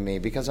fascinating to me,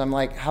 because I'm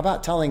like, how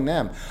about telling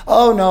them?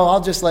 Oh, no,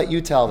 I'll just let you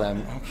tell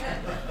them.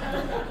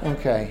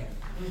 Okay.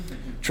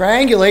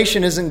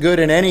 Triangulation isn't good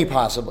in any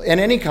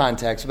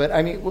context, but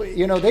I mean,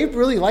 they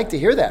really like to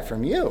hear that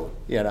from you,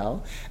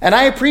 And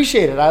I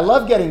appreciate it. I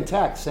love getting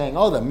texts saying,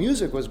 oh, the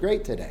music was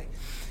great today.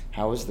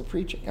 How was the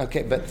preaching?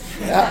 Okay, but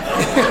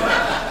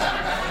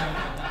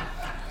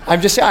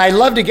I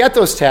love to get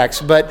those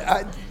texts, but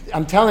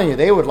I'm telling you,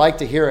 they would like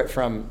to hear it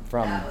from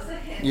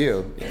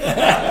you.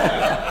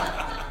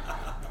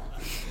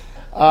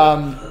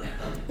 And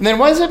then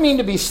what does it mean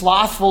to be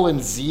slothful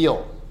in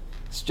zeal?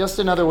 It's just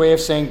another way of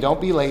saying don't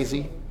be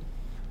lazy.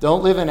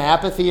 Don't live in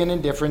apathy and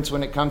indifference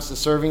when it comes to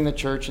serving the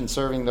church and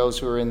serving those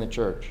who are in the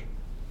church.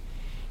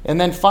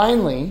 And then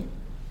finally,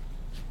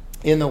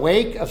 in the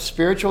wake of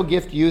spiritual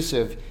gift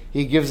usage,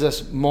 he gives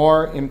us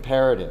more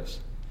imperatives.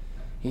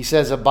 He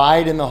says,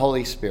 abide in the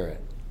Holy Spirit.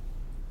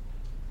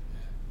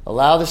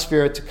 Allow the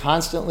Spirit to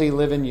constantly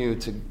live in you,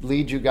 to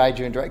lead you, guide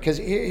you, and direct. Because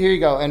here you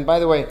go. And by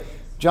the way,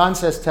 John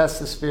says test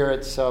the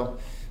Spirit. So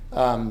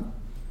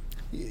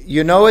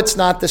you know it's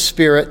not the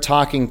Spirit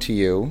talking to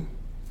you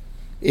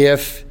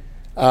if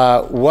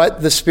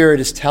what the Spirit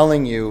is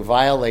telling you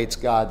violates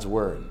God's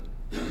word.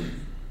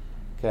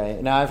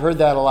 Okay, now I've heard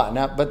that a lot.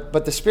 Now,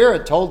 but the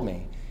Spirit told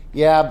me.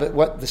 Yeah, but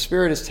what the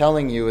Spirit is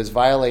telling you is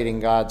violating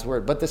God's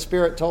word. But the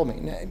Spirit told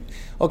me.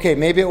 Okay,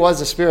 maybe it was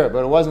the Spirit,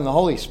 but it wasn't the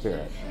Holy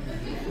Spirit.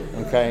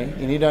 Okay,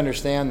 you need to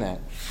understand that.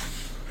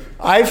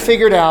 I've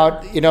figured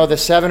out, the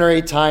 7 or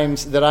 8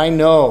 times that I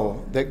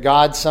know that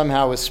God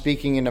somehow was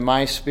speaking into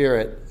my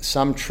spirit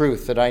some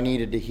truth that I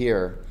needed to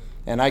hear.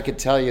 And I could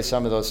tell you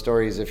some of those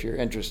stories if you're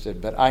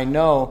interested. But I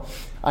know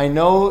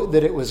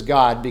that it was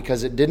God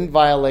because it didn't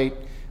violate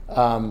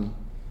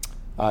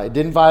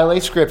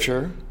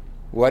Scripture,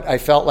 what I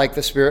felt like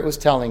the Spirit was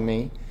telling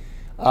me.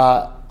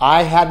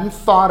 I hadn't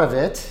thought of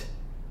it,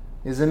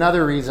 is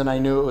another reason I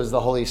knew it was the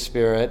Holy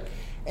Spirit.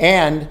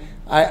 And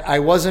I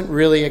wasn't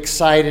really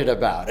excited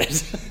about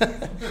it.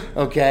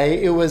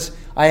 Okay?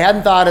 I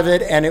hadn't thought of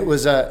it, and it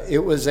was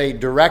a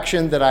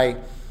direction that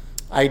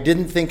I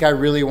didn't think I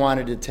really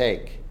wanted to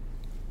take.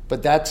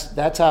 But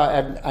that's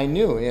how I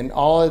knew in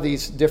all of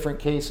these different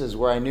cases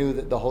where I knew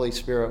that the Holy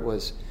Spirit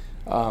was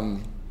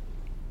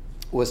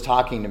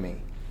talking to me.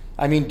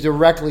 I mean,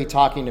 directly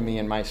talking to me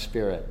in my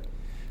spirit.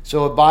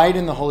 So abide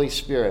in the Holy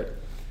Spirit.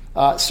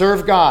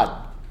 Serve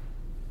God.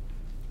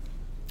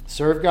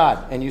 Serve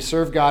God. And you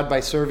serve God by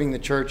serving the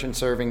church and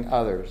serving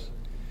others.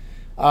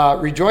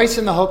 Rejoice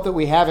in the hope that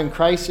we have in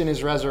Christ in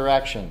his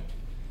resurrection.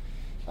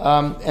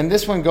 And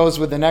this one goes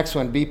with the next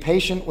one. Be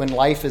patient when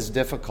life is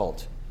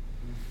difficult.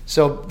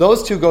 So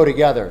those two go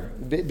together.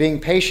 Being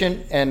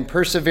patient and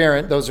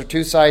perseverant, those are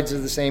two sides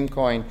of the same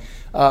coin.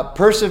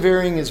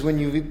 Persevering is when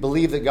you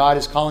believe that God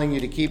is calling you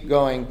to keep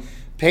going.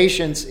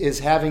 Patience is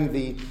having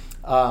the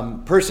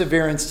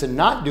perseverance to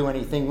not do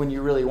anything when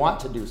you really want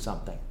to do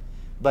something,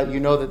 but you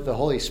know that the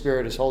Holy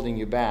Spirit is holding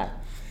you back.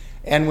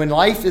 And when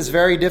life is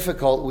very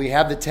difficult, we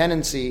have the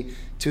tendency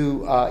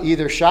to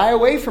either shy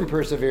away from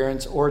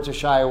perseverance or to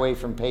shy away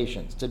from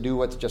patience, to do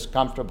what's just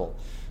comfortable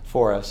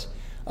for us.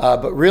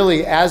 But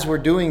really, as we're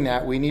doing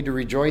that, we need to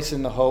rejoice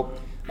in the hope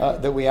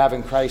that we have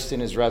in Christ in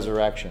his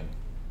resurrection.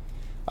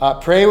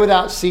 Pray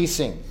without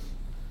ceasing.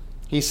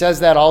 He says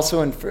that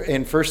also in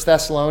 1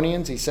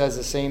 Thessalonians. He says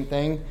the same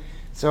thing.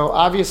 So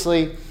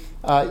obviously,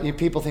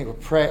 people think, well,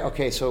 pray.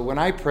 Okay, so when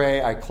I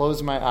pray, I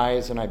close my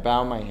eyes and I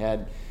bow my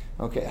head.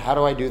 Okay, how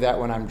do I do that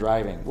when I'm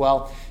driving?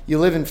 Well, you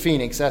live in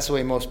Phoenix. That's the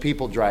way most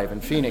people drive in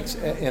Phoenix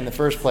in the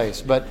first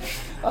place. But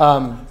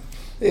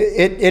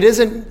it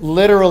isn't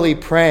literally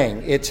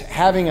praying. It's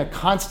having a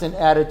constant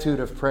attitude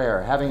of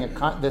prayer, having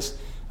this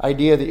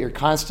idea that you're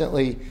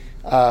constantly,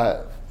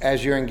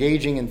 as you're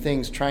engaging in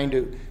things, trying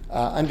to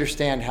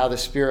understand how the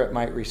Spirit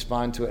might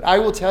respond to it. I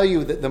will tell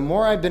you that the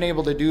more I've been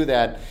able to do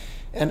that,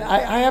 and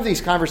I have these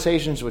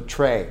conversations with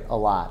Trey a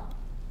lot.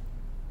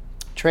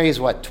 Trey is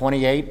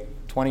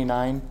 28,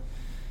 29?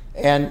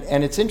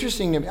 And it's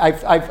interesting to me.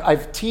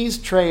 I've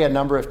teased Trey a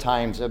number of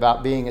times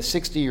about being a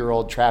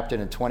 60-year-old trapped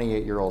in a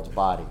 28-year-old's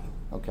body,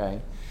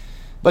 okay?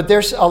 But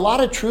there's a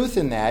lot of truth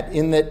in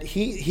that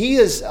he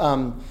has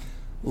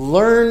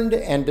learned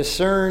and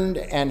discerned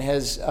and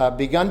has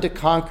begun to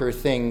conquer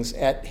things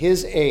at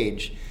his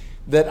age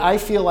that I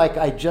feel like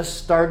I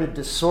just started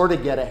to sort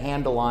of get a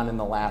handle on in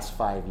the last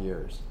 5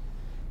 years.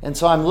 And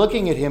so I'm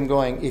looking at him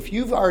going, if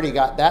you've already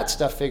got that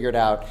stuff figured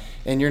out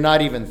and you're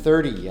not even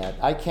 30 yet,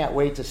 I can't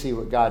wait to see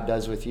what God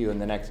does with you in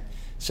the next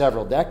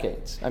several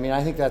decades. I mean,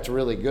 I think that's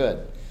really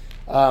good.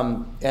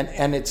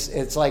 And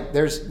it's like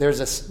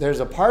there's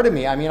a part of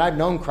me, I mean, I've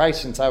known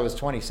Christ since I was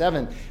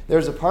 27.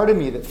 There's a part of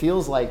me that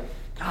feels like,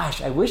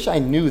 gosh, I wish I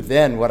knew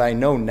then what I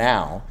know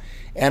now.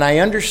 And I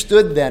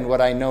understood then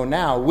what I know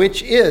now,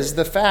 which is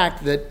the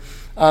fact that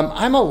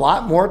I'm a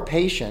lot more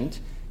patient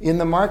in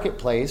the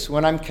marketplace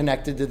when I'm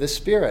connected to the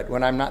Spirit,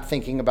 when I'm not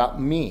thinking about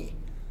me.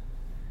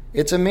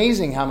 It's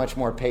amazing how much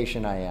more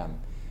patient I am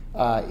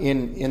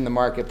in the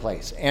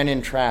marketplace and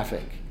in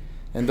traffic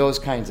and those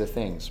kinds of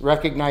things,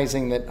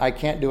 recognizing that I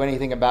can't do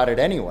anything about it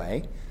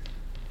anyway,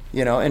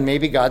 and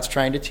maybe God's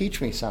trying to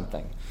teach me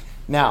something.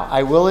 Now,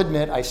 I will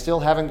admit I still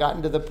haven't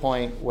gotten to the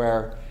point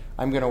where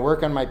I'm going to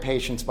work on my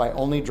patience by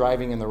only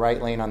driving in the right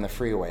lane on the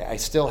freeway. I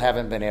still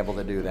haven't been able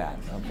to do that,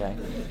 okay?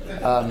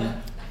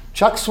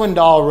 Chuck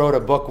Swindoll wrote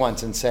a book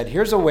once and said,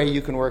 here's a way you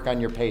can work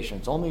on your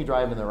patience. Only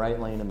drive in the right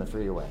lane in the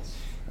freeway.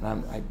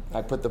 And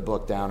I put the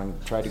book down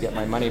and tried to get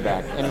my money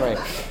back. Anyway,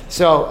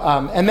 so,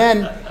 and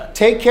then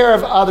take care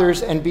of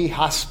others and be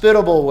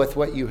hospitable with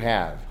what you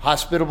have.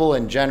 Hospitable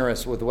and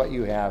generous with what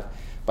you have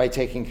by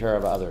taking care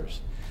of others.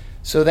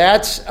 So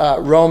that's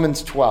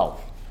Romans 12.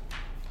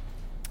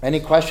 Any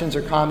questions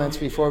or comments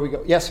before we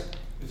go? Yes, sir?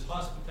 Is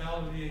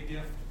hospitality a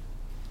gift?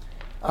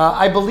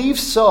 I believe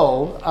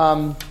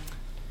so.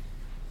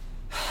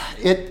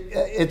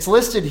 It's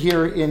listed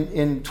here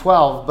in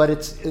 12, but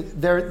it's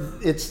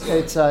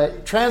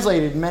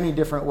translated many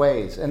different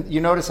ways. And you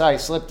notice how I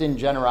slipped in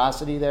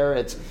generosity there.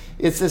 It's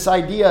this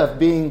idea of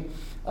being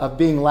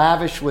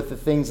lavish with the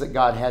things that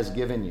God has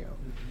given you.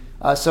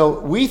 So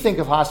we think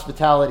of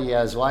hospitality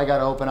as, well, I got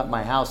to open up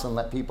my house and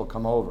let people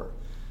come over.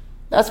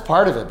 That's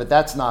part of it, but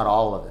that's not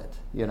all of it.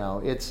 You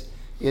know,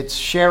 it's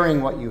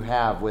sharing what you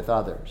have with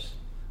others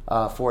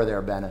for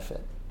their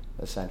benefit,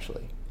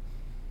 essentially.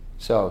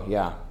 So,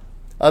 yeah.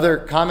 Other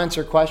comments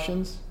or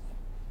questions?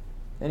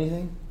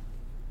 Anything?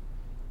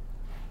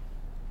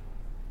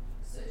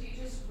 So do you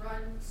just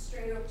run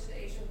straight over to the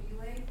HOV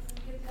lane when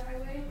you get the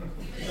highway?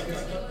 Even if there's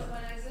still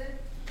one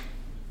exit?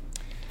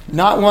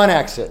 Not one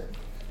exit.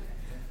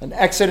 An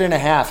exit and a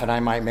half, and I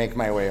might make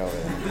my way over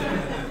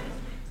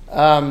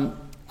there.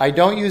 I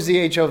don't use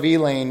the HOV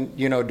lane,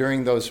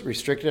 during those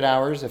restricted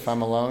hours if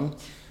I'm alone.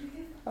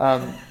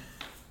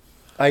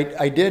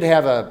 I did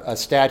have a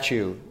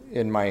statue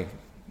in my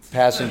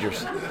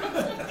passengers.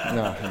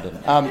 No, I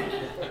didn't.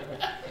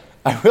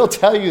 I will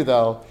tell you,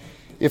 though,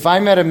 if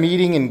I'm at a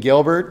meeting in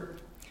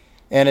Gilbert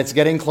and it's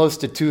getting close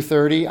to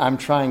 2:30, I'm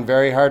trying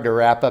very hard to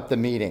wrap up the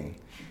meeting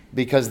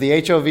because the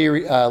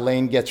HOV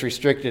lane gets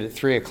restricted at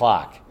 3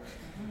 o'clock.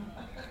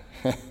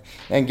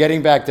 And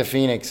getting back to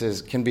Phoenix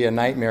can be a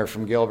nightmare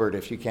from Gilbert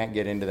if you can't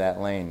get into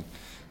that lane.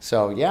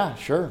 So, yeah,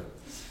 sure.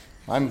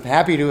 I'm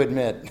happy to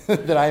admit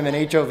that I'm an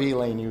HOV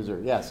lane user.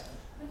 Yes?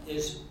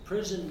 Is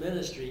prison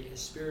ministry a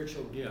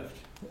spiritual gift?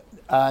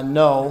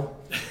 No.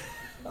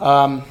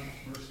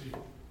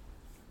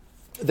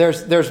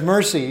 There's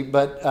mercy,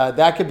 but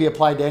that could be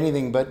applied to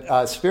anything. But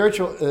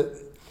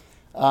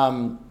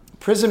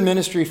prison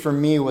ministry for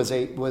me was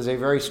a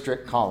very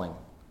strict calling.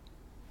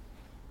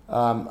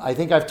 I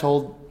think I've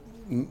told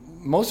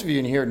most of you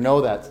in here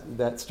know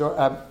that story.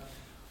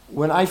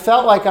 When I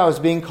felt like I was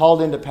being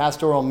called into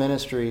pastoral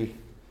ministry,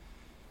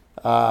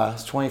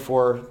 it's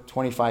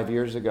 25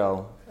 years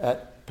ago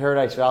at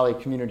Paradise Valley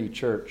Community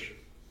Church.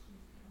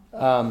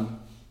 And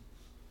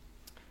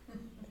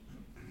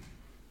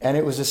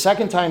it was the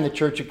second time the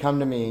church had come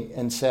to me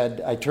and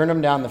said, I turned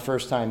them down the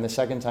first time. The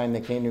second time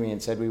they came to me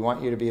and said, we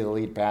want you to be the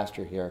lead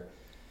pastor here.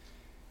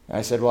 And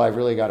I said, well, I've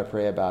really got to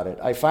pray about it.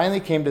 I finally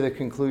came to the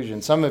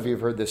conclusion, some of you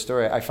have heard this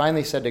story, I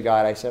finally said to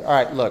God, I said, all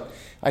right, look,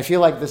 I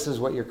feel like this is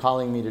what you're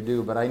calling me to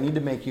do, but I need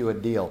to make you a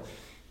deal.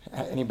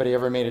 Anybody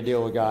ever made a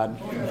deal with God?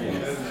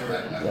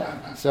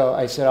 Yeah. So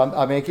I said,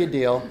 I'll make you a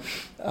deal.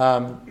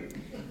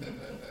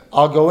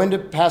 I'll go into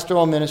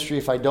pastoral ministry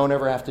if I don't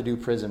ever have to do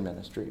prison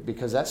ministry,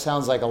 because that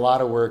sounds like a lot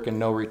of work and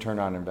no return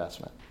on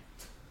investment.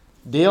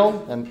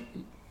 Deal? And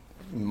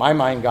in my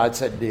mind, God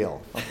said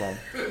deal. Okay.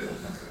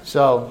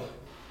 So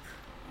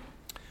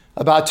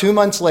about 2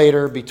 months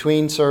later,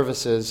 between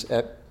services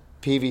at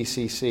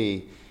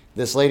PVCC,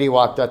 this lady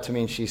walked up to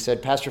me and she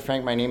said, Pastor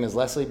Frank, my name is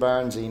Leslie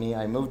Baranzini.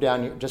 I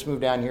just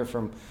moved down here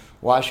from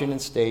Washington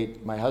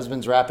State. My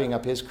husband's wrapping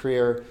up his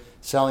career,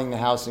 selling the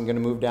house, and going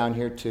to move down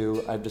here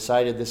too. I've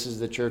decided this is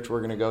the church we're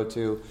going to go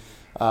to.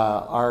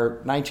 Our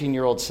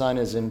 19-year-old son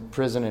is in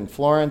prison in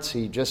Florence.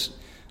 He just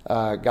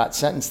got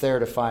sentenced there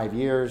to 5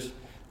 years.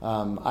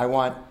 I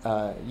want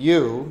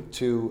you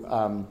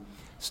to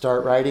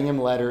start writing him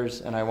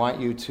letters, and I want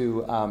you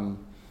to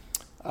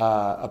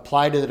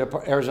apply to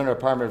the Arizona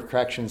Department of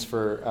Corrections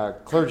for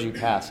clergy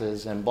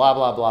passes and blah,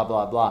 blah, blah,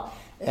 blah, blah.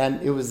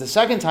 And it was the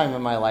second time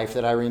in my life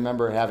that I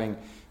remember having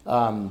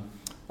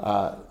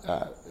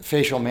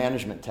facial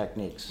management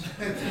techniques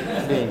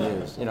being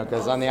used.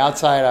 Because on the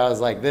outside I was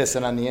like this,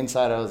 and on the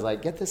inside I was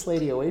like, get this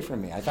lady away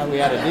from me. I thought we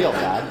had a deal,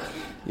 God.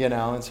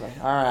 And so,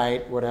 all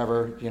right,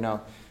 whatever,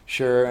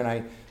 sure. And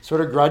I sort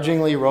of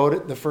grudgingly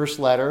wrote the first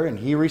letter, and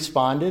he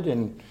responded,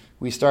 and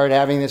we started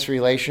having this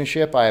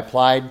relationship. I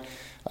applied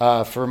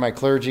for my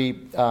clergy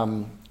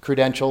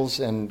credentials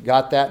and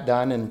got that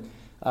done. And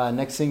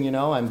next thing you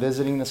know, I'm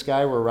visiting this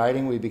guy. We're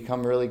writing. We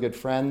become really good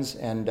friends.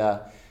 And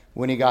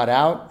when he got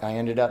out, I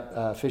ended up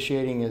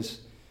officiating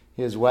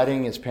his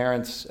wedding. His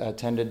parents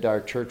attended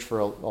our church for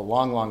a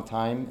long, long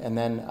time. And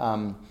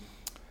then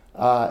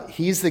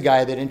he's the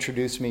guy that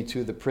introduced me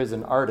to the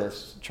prison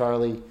artists,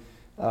 Charlie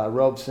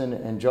Robeson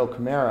and Joe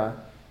Camara.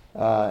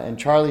 And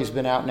Charlie's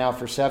been out now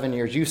for 7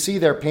 years. You see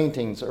their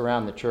paintings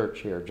around the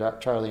church here,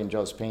 Charlie and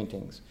Joe's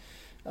paintings.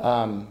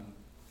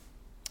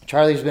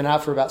 Charlie's been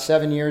out for about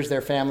 7 years.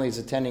 Their family's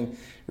attending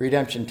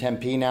Redemption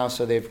Tempe now,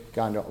 so they've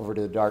gone over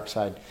to the dark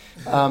side.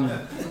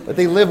 But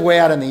they live way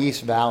out in the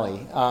East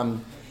Valley.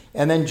 And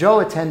then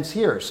Joe attends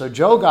here. So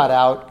Joe got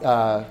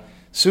out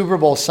Super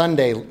Bowl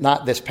Sunday,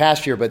 not this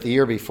past year, but the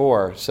year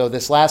before. So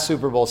this last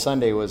Super Bowl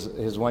Sunday was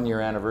his 1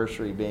 year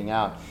anniversary being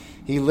out.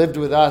 He lived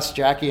with us,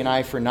 Jackie and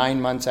I, for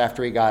 9 months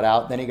after he got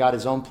out. Then he got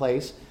his own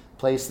place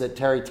that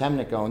Terry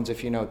Temnick owns,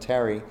 if you know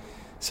Terry.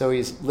 So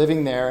he's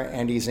living there,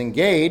 and he's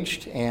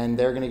engaged, and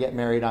they're going to get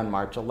married on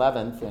March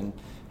 11th, and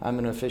I'm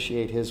going to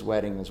officiate his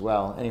wedding as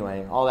well.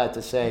 Anyway, all that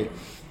to say,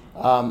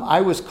 I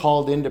was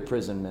called into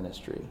prison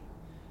ministry.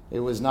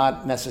 It was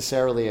not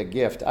necessarily a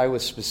gift. I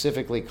was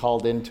specifically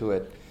called into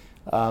it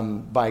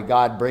by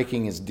God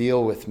breaking his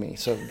deal with me.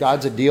 So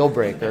God's a deal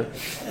breaker.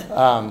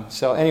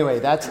 So anyway,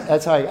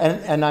 that's how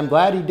and I'm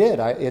glad he did.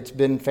 It's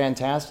been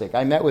fantastic.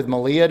 I met with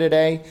Malia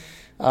today.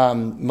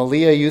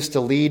 Malia used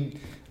to lead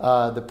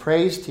the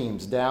praise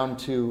teams down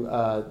to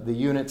the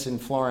units in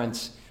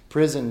Florence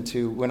prison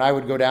when I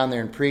would go down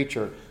there and preach,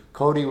 or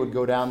Cody would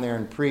go down there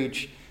and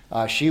preach.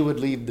 she would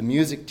lead the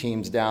music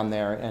teams down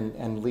there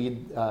and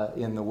lead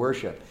in the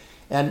worship.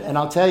 And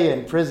I'll tell you,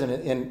 in prison,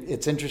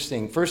 it's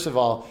interesting. First of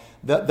all,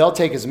 they'll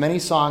take as many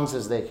songs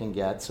as they can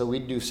get. So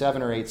we'd do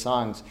 7 or 8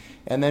 songs.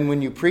 And then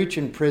when you preach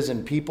in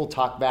prison, people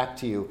talk back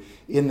to you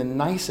in the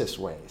nicest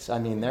ways. I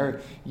mean,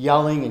 they're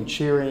yelling and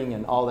cheering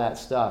and all that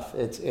stuff.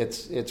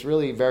 It's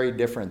really very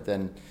different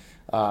than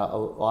a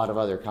lot of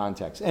other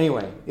contexts.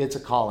 Anyway, it's a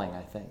calling,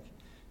 I think,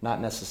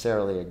 not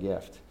necessarily a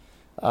gift.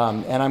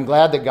 And I'm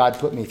glad that God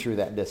put me through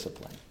that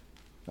discipline.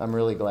 I'm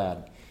really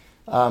glad.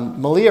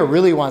 Malia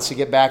really wants to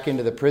get back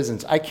into the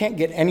prisons. I can't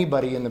get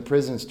anybody in the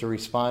prisons to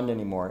respond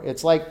anymore.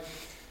 It's like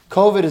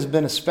COVID has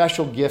been a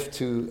special gift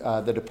to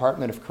the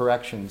Department of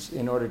Corrections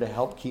in order to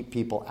help keep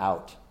people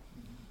out.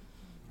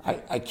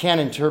 I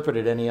can't interpret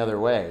it any other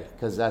way,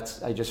 because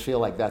I just feel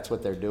like that's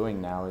what they're doing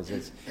now.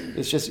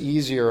 It's just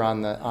easier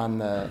on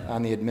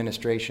the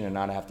administration and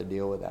not have to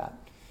deal with that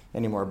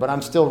anymore. But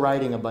I'm still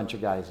writing a bunch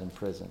of guys in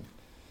prison.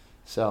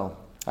 So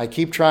I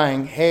keep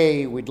trying,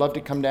 hey, we'd love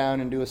to come down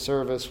and do a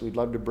service. We'd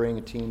love to bring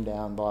a team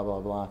down, blah,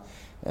 blah, blah.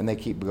 And they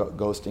keep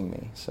ghosting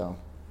me. So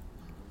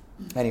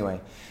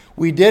anyway,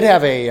 we did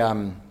have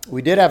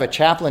a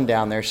chaplain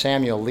down there,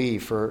 Samuel Lee,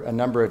 for a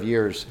number of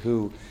years,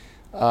 who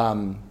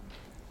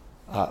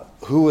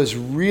was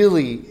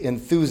really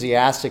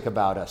enthusiastic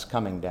about us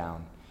coming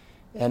down.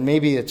 And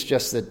maybe it's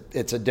just that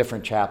it's a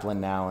different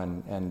chaplain now,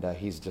 and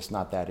he's just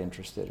not that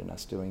interested in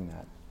us doing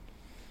that.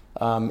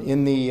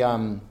 In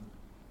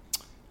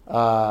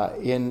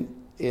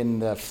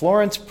the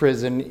Florence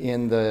prison,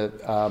 in the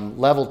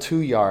level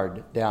 2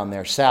 yard down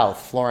there,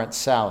 Florence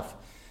South,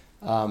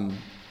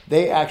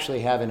 they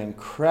actually have an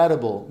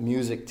incredible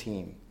music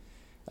team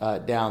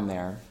down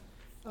there.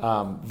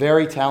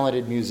 Very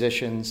talented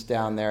musicians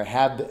down there,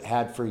 have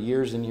had for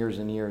years and years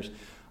and years.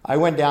 I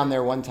went down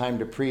there one time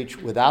to preach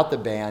without the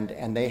band,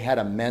 and they had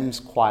a men's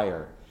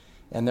choir.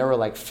 And there were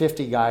like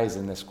 50 guys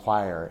in this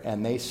choir,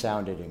 and they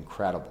sounded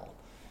incredible.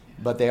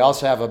 But they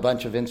also have a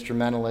bunch of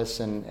instrumentalists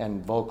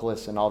and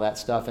vocalists and all that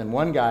stuff. And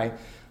one guy,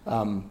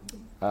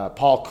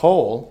 Paul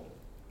Cole,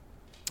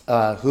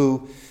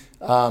 who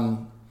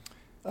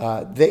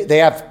they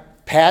have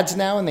pads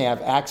now, and they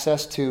have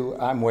access to,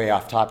 I'm way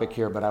off topic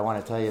here, but I want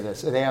to tell you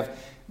this. They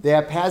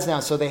have pads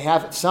now, so they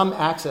have some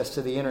access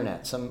to the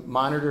internet, some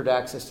monitored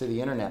access to the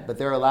internet, but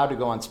they're allowed to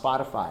go on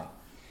Spotify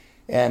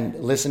and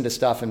listen to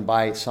stuff and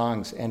buy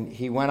songs. And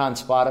he went on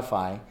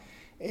Spotify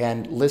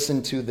and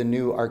listened to the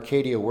new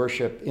Arcadia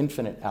Worship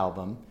Infinite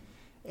album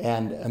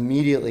and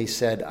immediately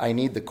said, I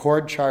need the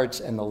chord charts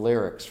and the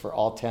lyrics for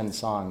all 10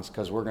 songs,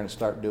 because we're going to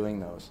start doing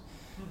those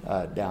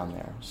down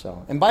there.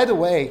 So, and by the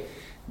way,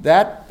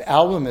 that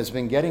album has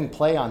been getting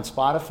play on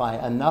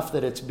Spotify enough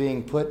that it's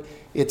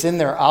in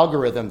their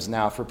algorithms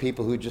now for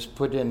people who just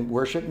put in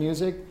worship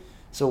music.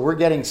 So we're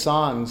getting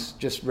songs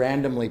just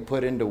randomly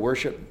put into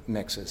worship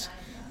mixes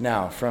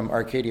now from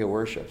Arcadia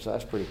Worship. So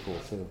that's pretty cool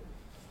too.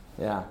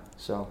 Yeah,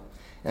 so.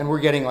 And we're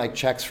getting like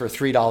checks for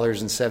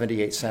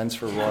 $3.78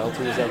 for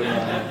royalties every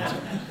month.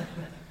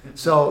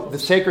 So the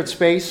Sacred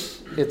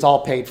Space, it's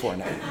all paid for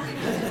now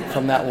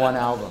from that one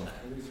album.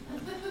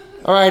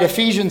 All right,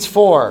 Ephesians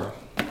 4,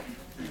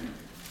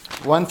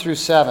 1 through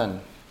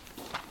 7.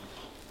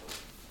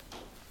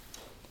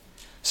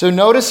 So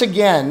notice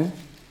again,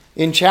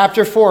 in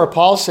chapter 4,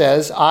 Paul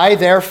says, I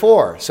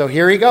therefore. So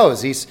here he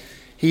goes.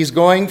 He's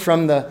going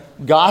from the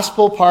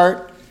gospel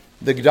part,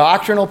 the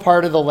doctrinal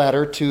part of the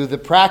letter, to the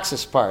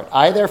praxis part.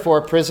 I,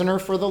 therefore, prisoner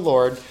for the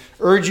Lord,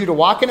 urge you to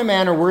walk in a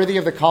manner worthy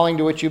of the calling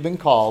to which you've been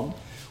called,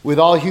 with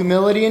all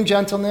humility and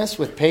gentleness,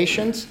 with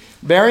patience,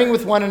 bearing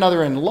with one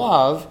another in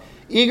love,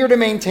 eager to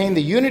maintain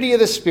the unity of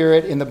the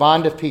Spirit in the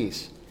bond of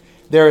peace.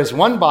 There is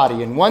one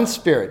body and one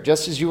Spirit,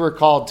 just as you were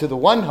called to the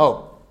one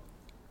hope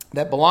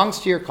that belongs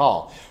to your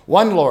call.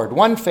 One Lord,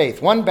 one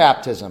faith, one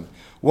baptism,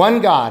 one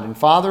God and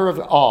Father of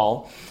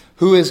all,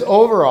 who is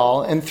over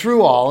all and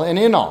through all and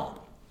in all.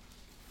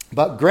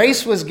 But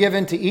grace was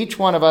given to each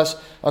one of us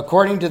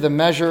according to the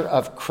measure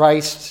of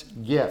Christ's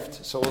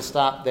gift. So we'll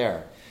stop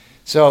there.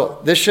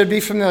 So this should be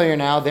familiar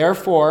now.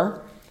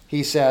 Therefore,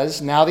 he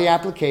says, now the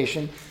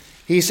application.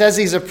 He says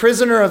he's a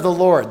prisoner of the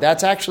Lord.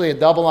 That's actually a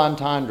double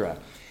entendre.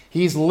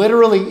 He's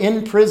literally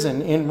in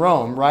prison in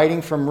Rome,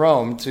 writing from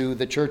Rome to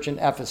the church in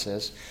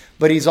Ephesus.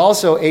 But he's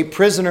also a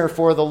prisoner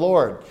for the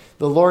Lord.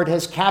 The Lord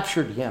has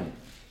captured him,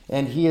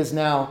 and he is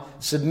now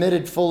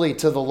submitted fully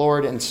to the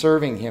Lord and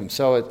serving him.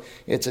 So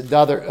it's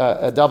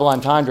a double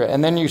entendre.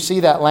 And then you see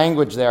that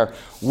language there,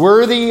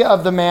 worthy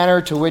of the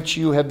manner to which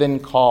you have been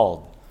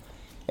called.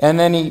 And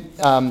then he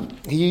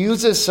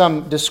uses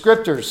some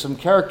descriptors, some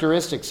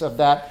characteristics of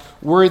that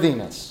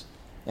worthiness.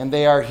 And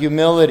they are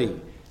humility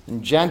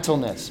and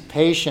gentleness,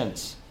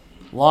 patience,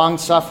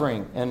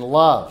 long-suffering, and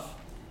love.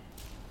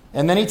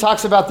 And then he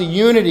talks about the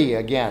unity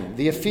again.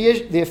 The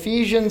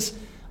Ephesians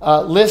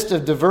list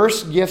of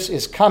diverse gifts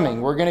is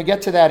coming. We're going to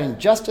get to that in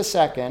just a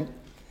second.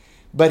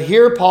 But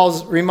here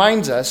Paul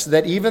reminds us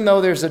that even though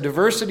there's a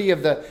diversity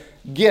of the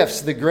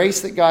gifts, the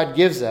grace that God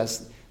gives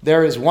us,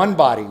 there is one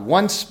body,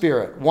 one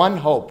Spirit, one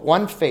hope,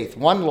 one faith,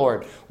 one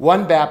Lord,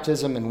 one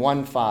baptism, and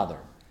one Father.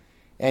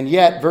 And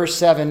yet, verse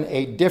 7,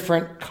 a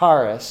different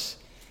charis,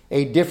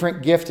 a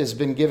different gift has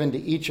been given to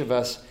each of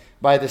us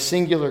by the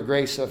singular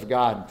grace of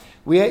God.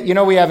 We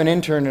have an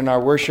intern in our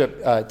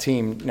worship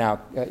team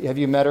now. Have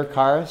you met her,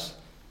 Charis?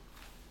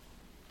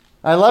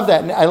 I love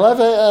that. I love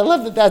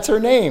that that's her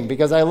name,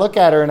 because I look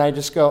at her and I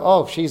just go,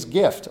 oh, she's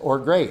gift or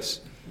grace.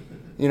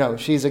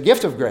 She's a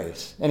gift of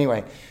grace.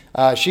 Anyway,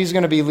 she's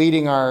going to be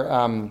leading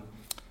our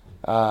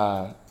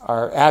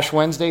Ash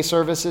Wednesday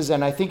services,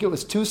 and I think it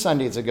was 2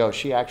 Sundays ago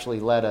she actually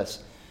led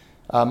us.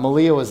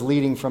 Malia was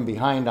leading from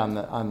behind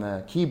on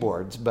the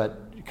keyboards,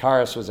 but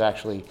Charis was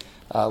actually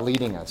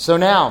leading us. So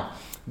now,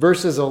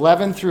 verses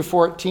 11 through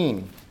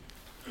 14.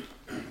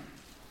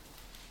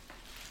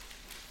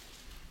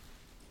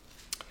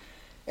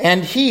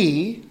 And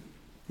he,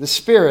 the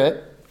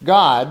Spirit,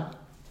 God,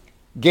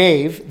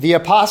 gave the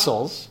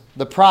apostles,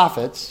 the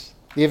prophets,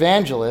 the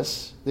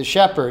evangelists, the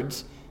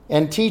shepherds,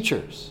 and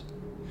teachers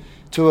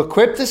to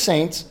equip the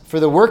saints for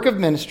the work of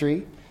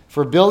ministry,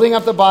 for building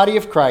up the body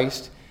of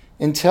Christ,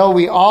 until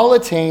we all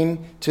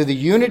attain to the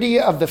unity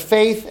of the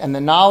faith and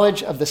the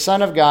knowledge of the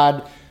Son of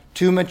God,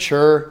 to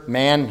mature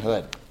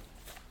manhood.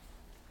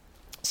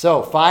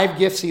 So, 5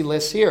 gifts he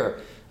lists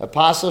here: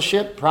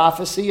 apostleship,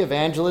 prophecy,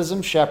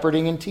 evangelism,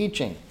 shepherding, and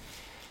teaching.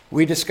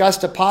 We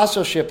discussed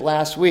apostleship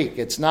last week.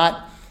 It's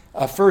not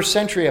a first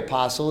century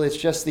apostle. It's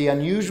just the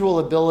unusual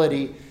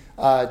ability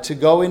to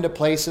go into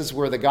places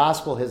where the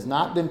gospel has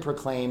not been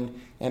proclaimed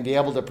and be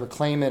able to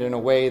proclaim it in a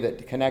way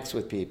that connects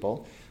with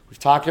people. We've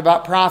talked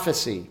about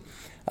prophecy,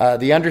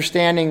 the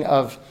understanding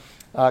of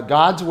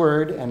God's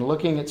word and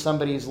looking at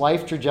somebody's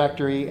life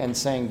trajectory and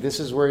saying, this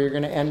is where you're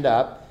going to end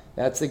up.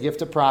 That's the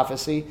gift of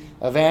prophecy.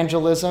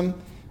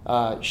 Evangelism,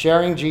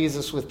 sharing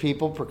Jesus with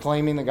people,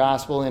 proclaiming the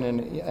gospel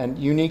in a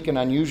unique and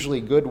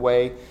unusually good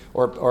way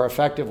or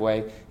effective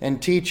way.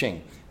 And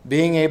teaching,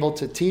 being able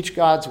to teach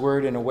God's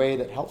word in a way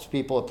that helps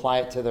people apply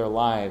it to their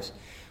lives.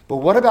 But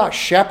what about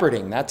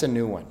shepherding? That's a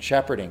new one,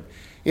 shepherding.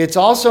 It's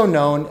also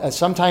known as,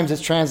 sometimes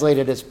it's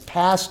translated as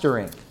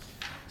pastoring.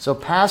 So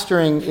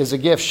pastoring is a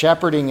gift,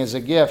 shepherding is a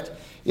gift.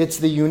 It's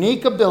the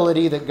unique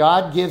ability that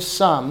God gives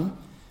some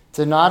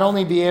to not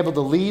only be able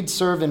to lead,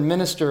 serve, and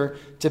minister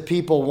to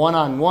people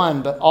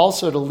one-on-one, but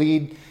also to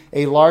lead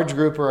a large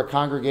group or a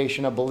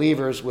congregation of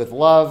believers with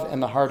love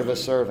and the heart of a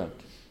servant.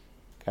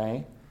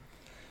 Okay?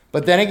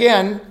 But then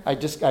again, I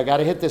got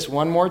to hit this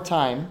one more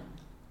time.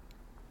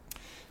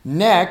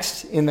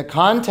 Next, in the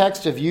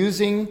context of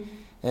using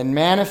and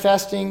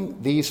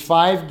manifesting these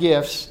 5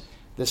 gifts,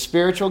 the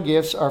spiritual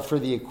gifts are for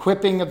the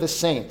equipping of the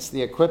saints,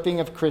 the equipping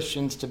of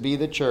Christians to be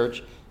the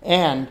church,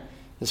 and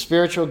the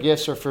spiritual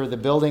gifts are for the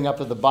building up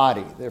of the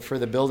body. They're for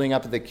the building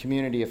up of the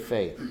community of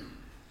faith.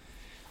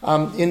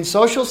 In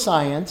social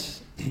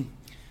science,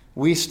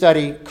 we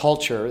study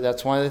culture.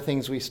 That's one of the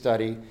things we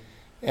study.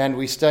 And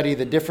we study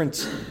the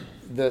difference,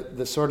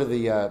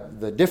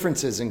 the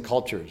differences in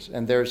cultures.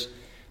 And there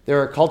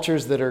are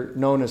cultures that are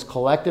known as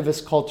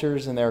collectivist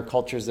cultures, and there are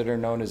cultures that are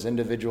known as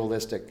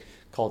individualistic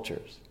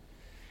cultures.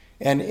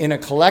 And in a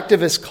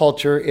collectivist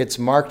culture, it's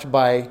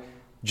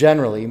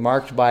generally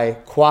marked by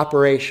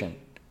cooperation.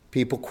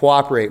 People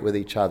cooperate with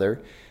each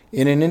other.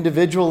 In an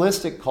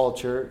individualistic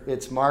culture,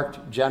 it's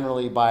marked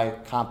generally by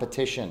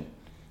competition.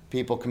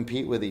 People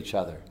compete with each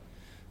other.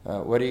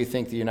 What do you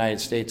think the United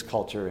States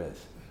culture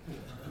is?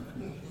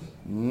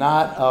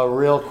 Not a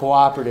real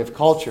cooperative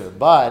culture,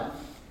 but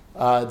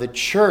the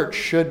church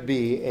should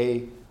be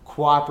a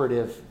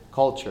cooperative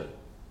culture,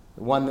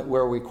 one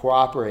where we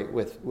cooperate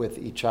with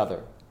each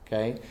other.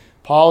 Okay?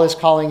 Paul is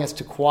calling us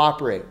to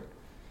cooperate.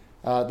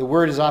 The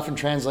word is often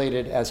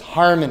translated as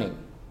harmony.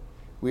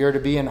 We are to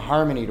be in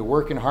harmony, to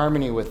work in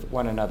harmony with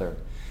one another.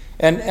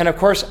 And of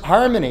course,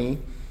 harmony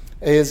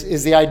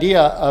is the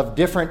idea of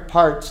different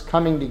parts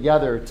coming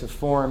together to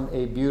form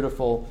a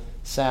beautiful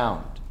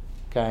sound.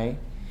 Okay?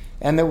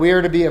 And that we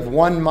are to be of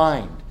one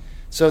mind.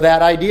 So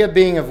that idea of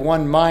being of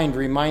one mind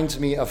reminds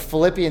me of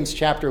Philippians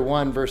chapter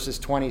 1, verses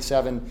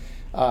 27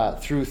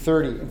 through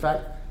 30. In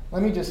fact,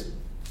 let me just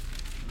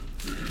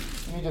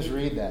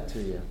read that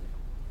to you.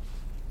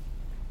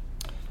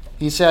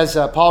 He says,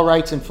 Paul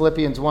writes in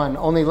Philippians 1,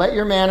 only let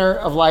your manner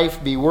of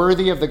life be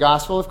worthy of the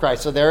gospel of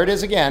Christ. So there it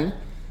is again.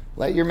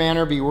 Let your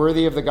manner be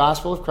worthy of the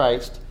gospel of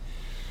Christ,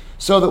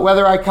 so that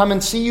whether I come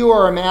and see you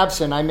or am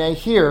absent, I may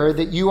hear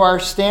that you are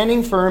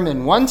standing firm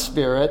in one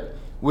spirit,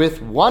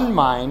 with one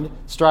mind,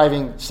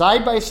 striving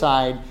side by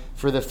side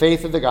for the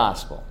faith of the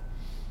gospel.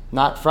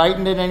 Not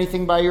frightened at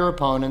anything by your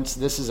opponents.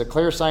 This is a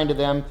clear sign to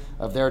them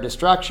of their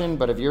destruction,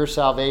 but of your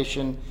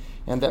salvation,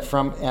 and that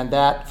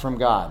from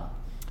God.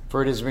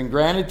 For it has been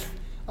granted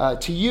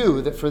to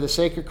you that for the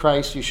sake of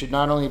Christ you should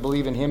not only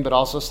believe in him, but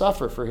also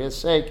suffer for his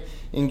sake,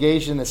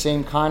 engaged in the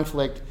same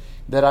conflict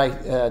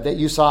that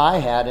you saw I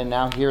had, and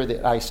now hear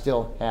that I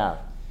still have.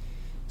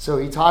 So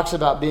he talks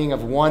about being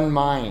of one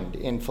mind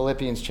in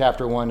Philippians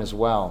chapter 1 as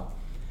well.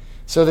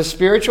 So the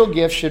spiritual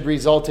gifts should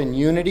result in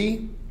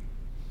unity,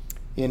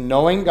 in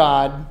knowing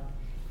God,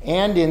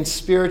 and in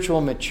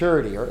spiritual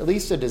maturity, or at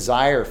least a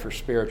desire for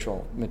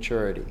spiritual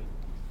maturity.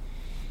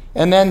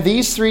 And then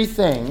these three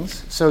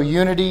things, so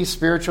unity,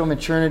 spiritual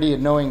maturity,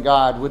 and knowing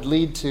God, would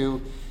lead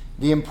to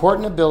the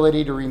important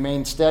ability to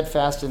remain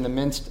steadfast in the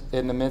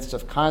midst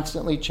of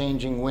constantly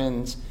changing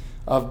winds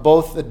of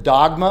both the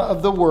dogma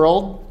of the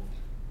world,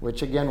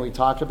 which again we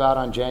talked about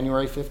on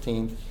January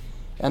 15th,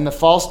 and the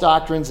false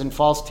doctrines and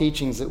false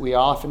teachings that we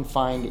often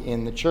find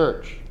in the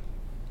church.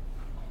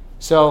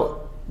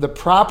 So the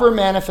proper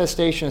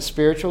manifestation of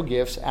spiritual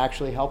gifts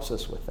actually helps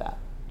us with that.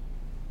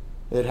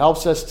 It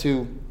helps us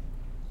to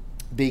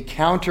be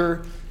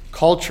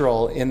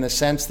counter-cultural in the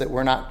sense that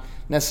we're not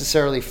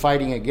necessarily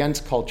fighting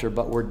against culture,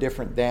 but we're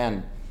different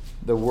than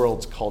the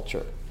world's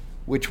culture,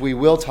 which we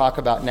will talk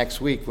about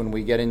next week when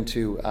we get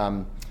into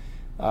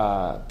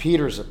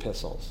Peter's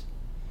epistles.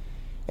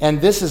 And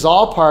this is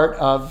all part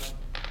of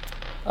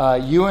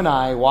you and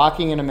I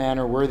walking in a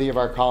manner worthy of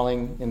our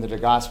calling in the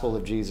gospel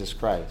of Jesus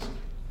Christ.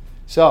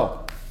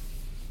 So,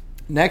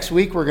 next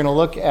week we're going to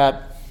look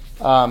at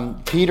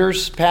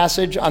Peter's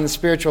passage on the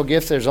spiritual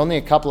gifts. There's only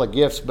a couple of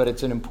gifts, but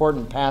it's an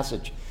important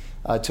passage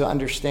to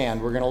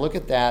understand. We're going to look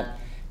at that,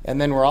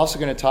 and then we're also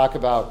going to talk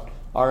about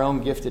our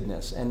own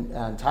giftedness.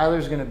 And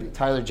Tyler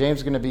James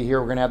is going to be here.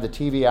 We're going to have the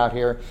TV out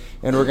here,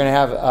 and we're going to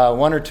have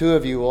one or two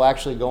of you will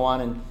actually go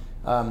on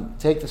and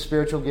take the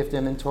spiritual gift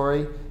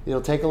inventory.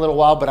 It'll take a little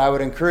while, but I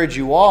would encourage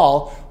you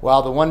all,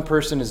 while the one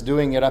person is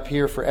doing it up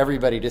here for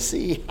everybody to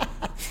see,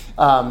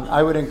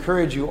 I would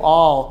encourage you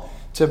all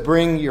to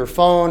bring your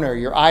phone or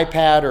your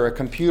iPad or a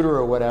computer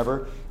or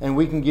whatever, and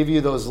we can give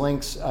you those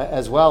links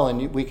as well,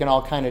 and we can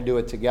all kind of do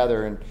it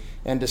together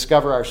and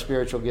discover our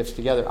spiritual gifts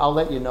together. I'll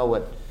let you know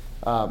what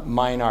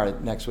mine are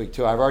next week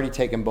too. I've already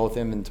taken both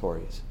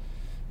inventories,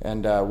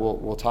 and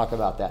we'll talk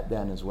about that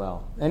then as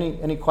well.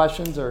 Any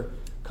questions or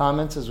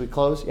comments as we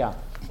close? Yeah.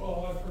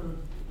 Well, I've heard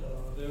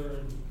there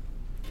in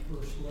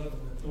verse 11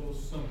 that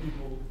some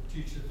people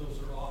teach that those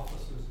are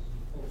offices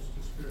as opposed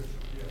to spiritual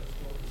gifts.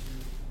 What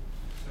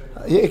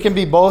would you say? It can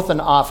be both an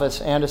office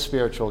and a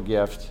spiritual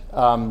gift.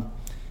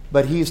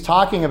 But he's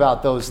talking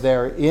about those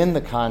there in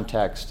the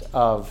context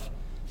of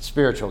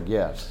spiritual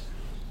gifts.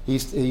 He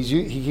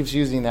keeps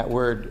using that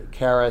word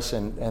charis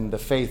and the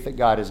faith that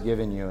God has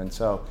given you. And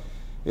so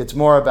it's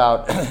more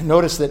about,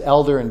 notice that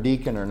elder and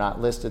deacon are not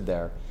listed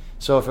there.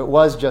 So if it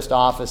was just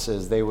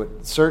offices, they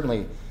would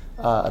certainly,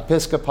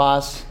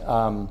 episkopos,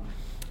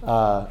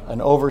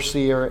 an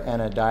overseer,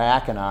 and a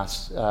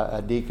diakonos,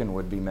 a deacon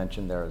would be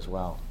mentioned there as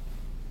well.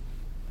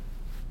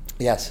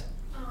 Yes?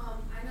 I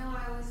know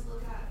I always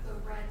look at the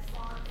red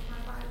font in my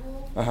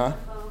Bible, Uh-huh. the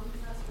phone,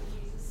 because that's when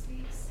Jesus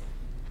speaks.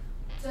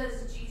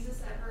 Does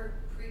Jesus ever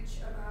preach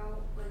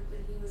about, like,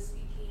 when he was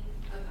speaking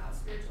about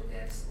spiritual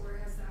gifts, or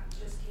has that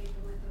just came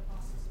from, like, the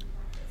apostles and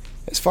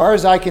prophets? As far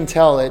as I can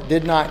tell, it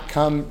did not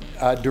come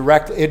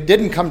directly. It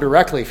didn't come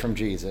directly from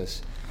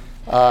Jesus,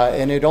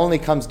 and it only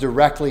comes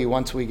directly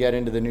once we get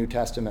into the New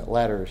Testament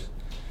letters.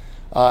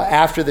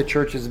 After the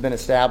church has been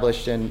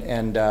established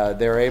and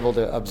they're able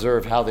to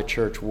observe how the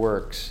church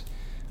works.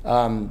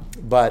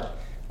 But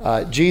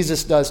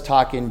Jesus does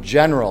talk in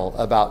general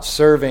about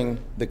serving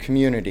the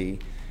community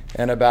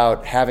and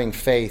about having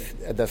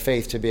faith, the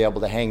faith to be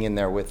able to hang in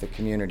there with the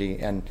community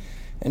and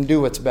do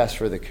what's best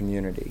for the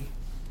community.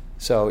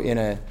 So in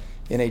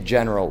a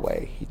general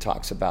way, he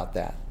talks about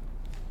that.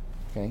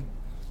 Okay?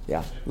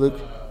 Yeah.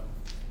 Luke?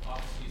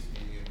 Prophecies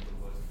being able to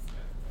look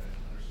at and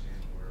understand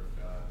the Word of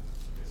God.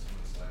 I guess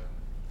someone's like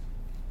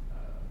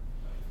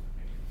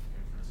making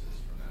inferences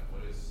from that.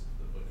 What is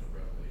the book of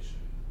Revelation,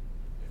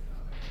 if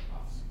not making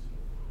prophecies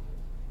of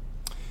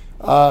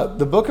the world?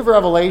 The book of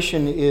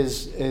Revelation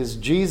is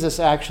Jesus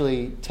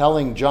actually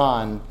telling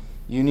John,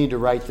 you need to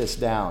write this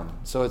down.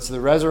 So it's the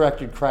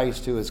resurrected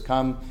Christ who has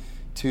come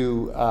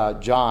to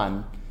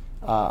John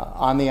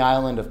on the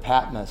island of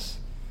Patmos.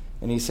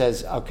 And he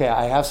says, okay,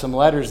 I have some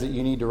letters that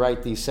you need to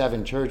write these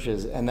 7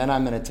 churches, and then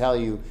I'm going to tell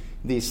you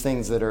these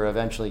things that are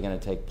eventually going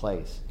to take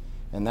place.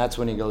 And that's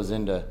when he goes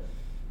into,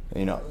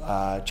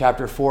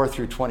 chapter 4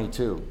 through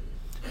 22.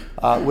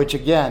 Which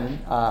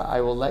again,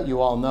 I will let you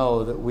all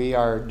know that we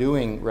are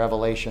doing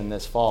Revelation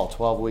this fall,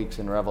 12 weeks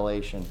in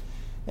Revelation.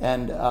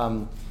 And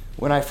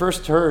when I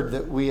first heard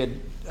that we had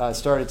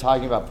started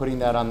talking about putting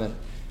that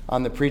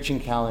on the preaching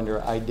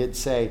calendar, I did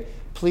say,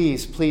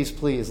 please, please,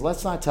 please,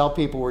 let's not tell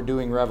people we're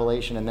doing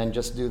Revelation and then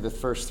just do the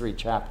first 3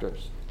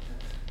 chapters.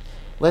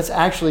 Let's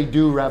actually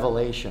do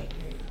Revelation.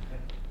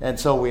 And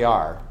so we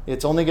are.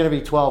 It's only going to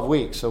be 12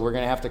 weeks, so we're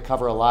going to have to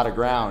cover a lot of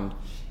ground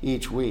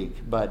each week.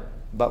 But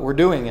we're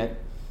doing it.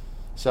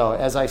 So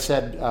as I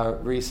said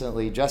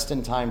recently, just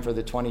in time for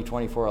the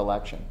 2024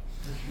 election.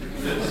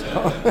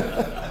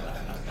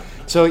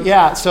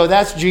 So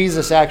that's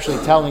Jesus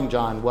actually telling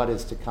John what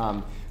is to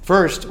come.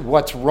 First,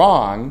 what's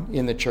wrong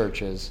in the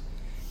churches.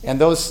 And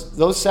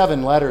those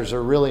 7 letters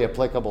are really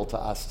applicable to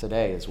us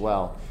today as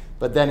well.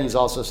 But then he's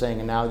also saying,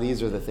 and now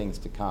these are the things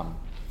to come.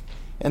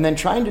 And then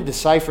trying to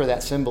decipher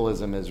that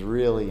symbolism is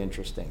really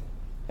interesting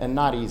and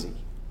not easy.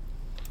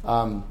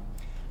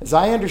 As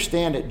I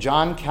understand it,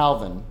 John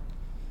Calvin,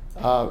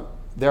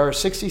 there are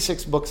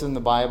 66 books in the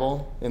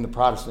Bible, in the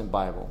Protestant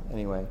Bible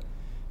anyway.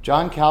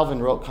 John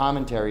Calvin wrote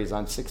commentaries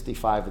on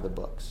 65 of the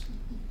books.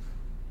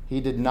 He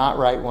did not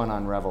write one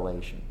on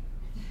Revelation.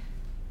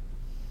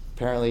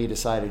 Apparently he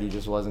decided he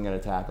just wasn't going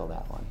to tackle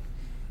that one.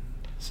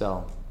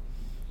 So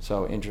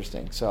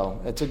interesting.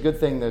 So it's a good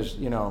thing there's,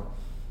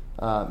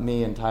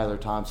 me and Tyler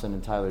Thompson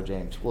and Tyler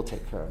James. We'll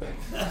take care of it.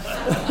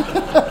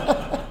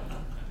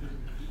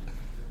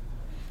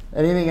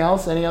 Anything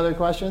else? Any other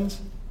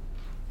questions?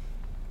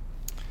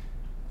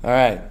 All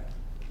right.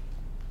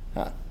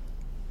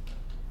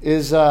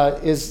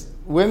 Is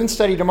women's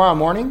study tomorrow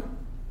morning?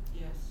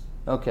 Yes.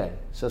 Okay.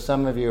 So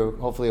some of you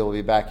hopefully will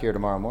be back here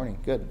tomorrow morning.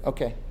 Good.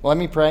 Okay. Well, let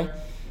me pray.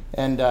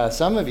 And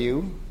some of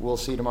you we'll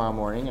see tomorrow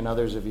morning, and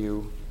others of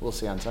you we'll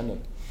see on Sunday.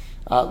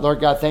 Lord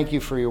God, thank you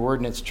for your word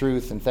and its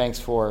truth, and thanks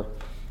for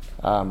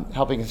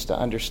helping us to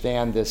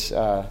understand this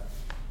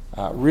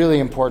really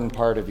important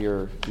part of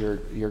your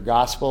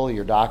gospel,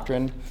 your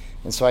doctrine.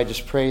 And so I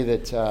just pray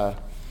that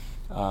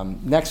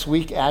next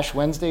week, Ash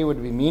Wednesday,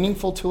 would be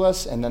meaningful to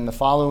us, and then the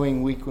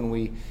following week when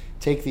we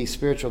take these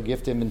spiritual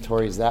gift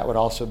inventories, that would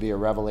also be a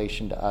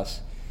revelation to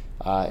us,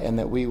 and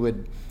that we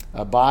would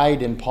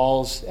abide in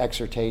Paul's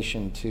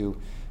exhortation to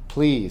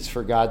please,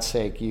 for God's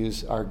sake,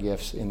 use our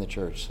gifts in the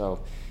church. So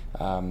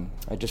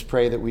I just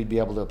pray that we'd be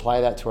able to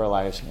apply that to our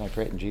lives, and I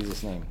pray it in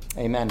Jesus' name.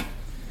 Amen.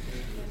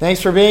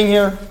 Thanks for being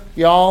here,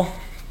 y'all.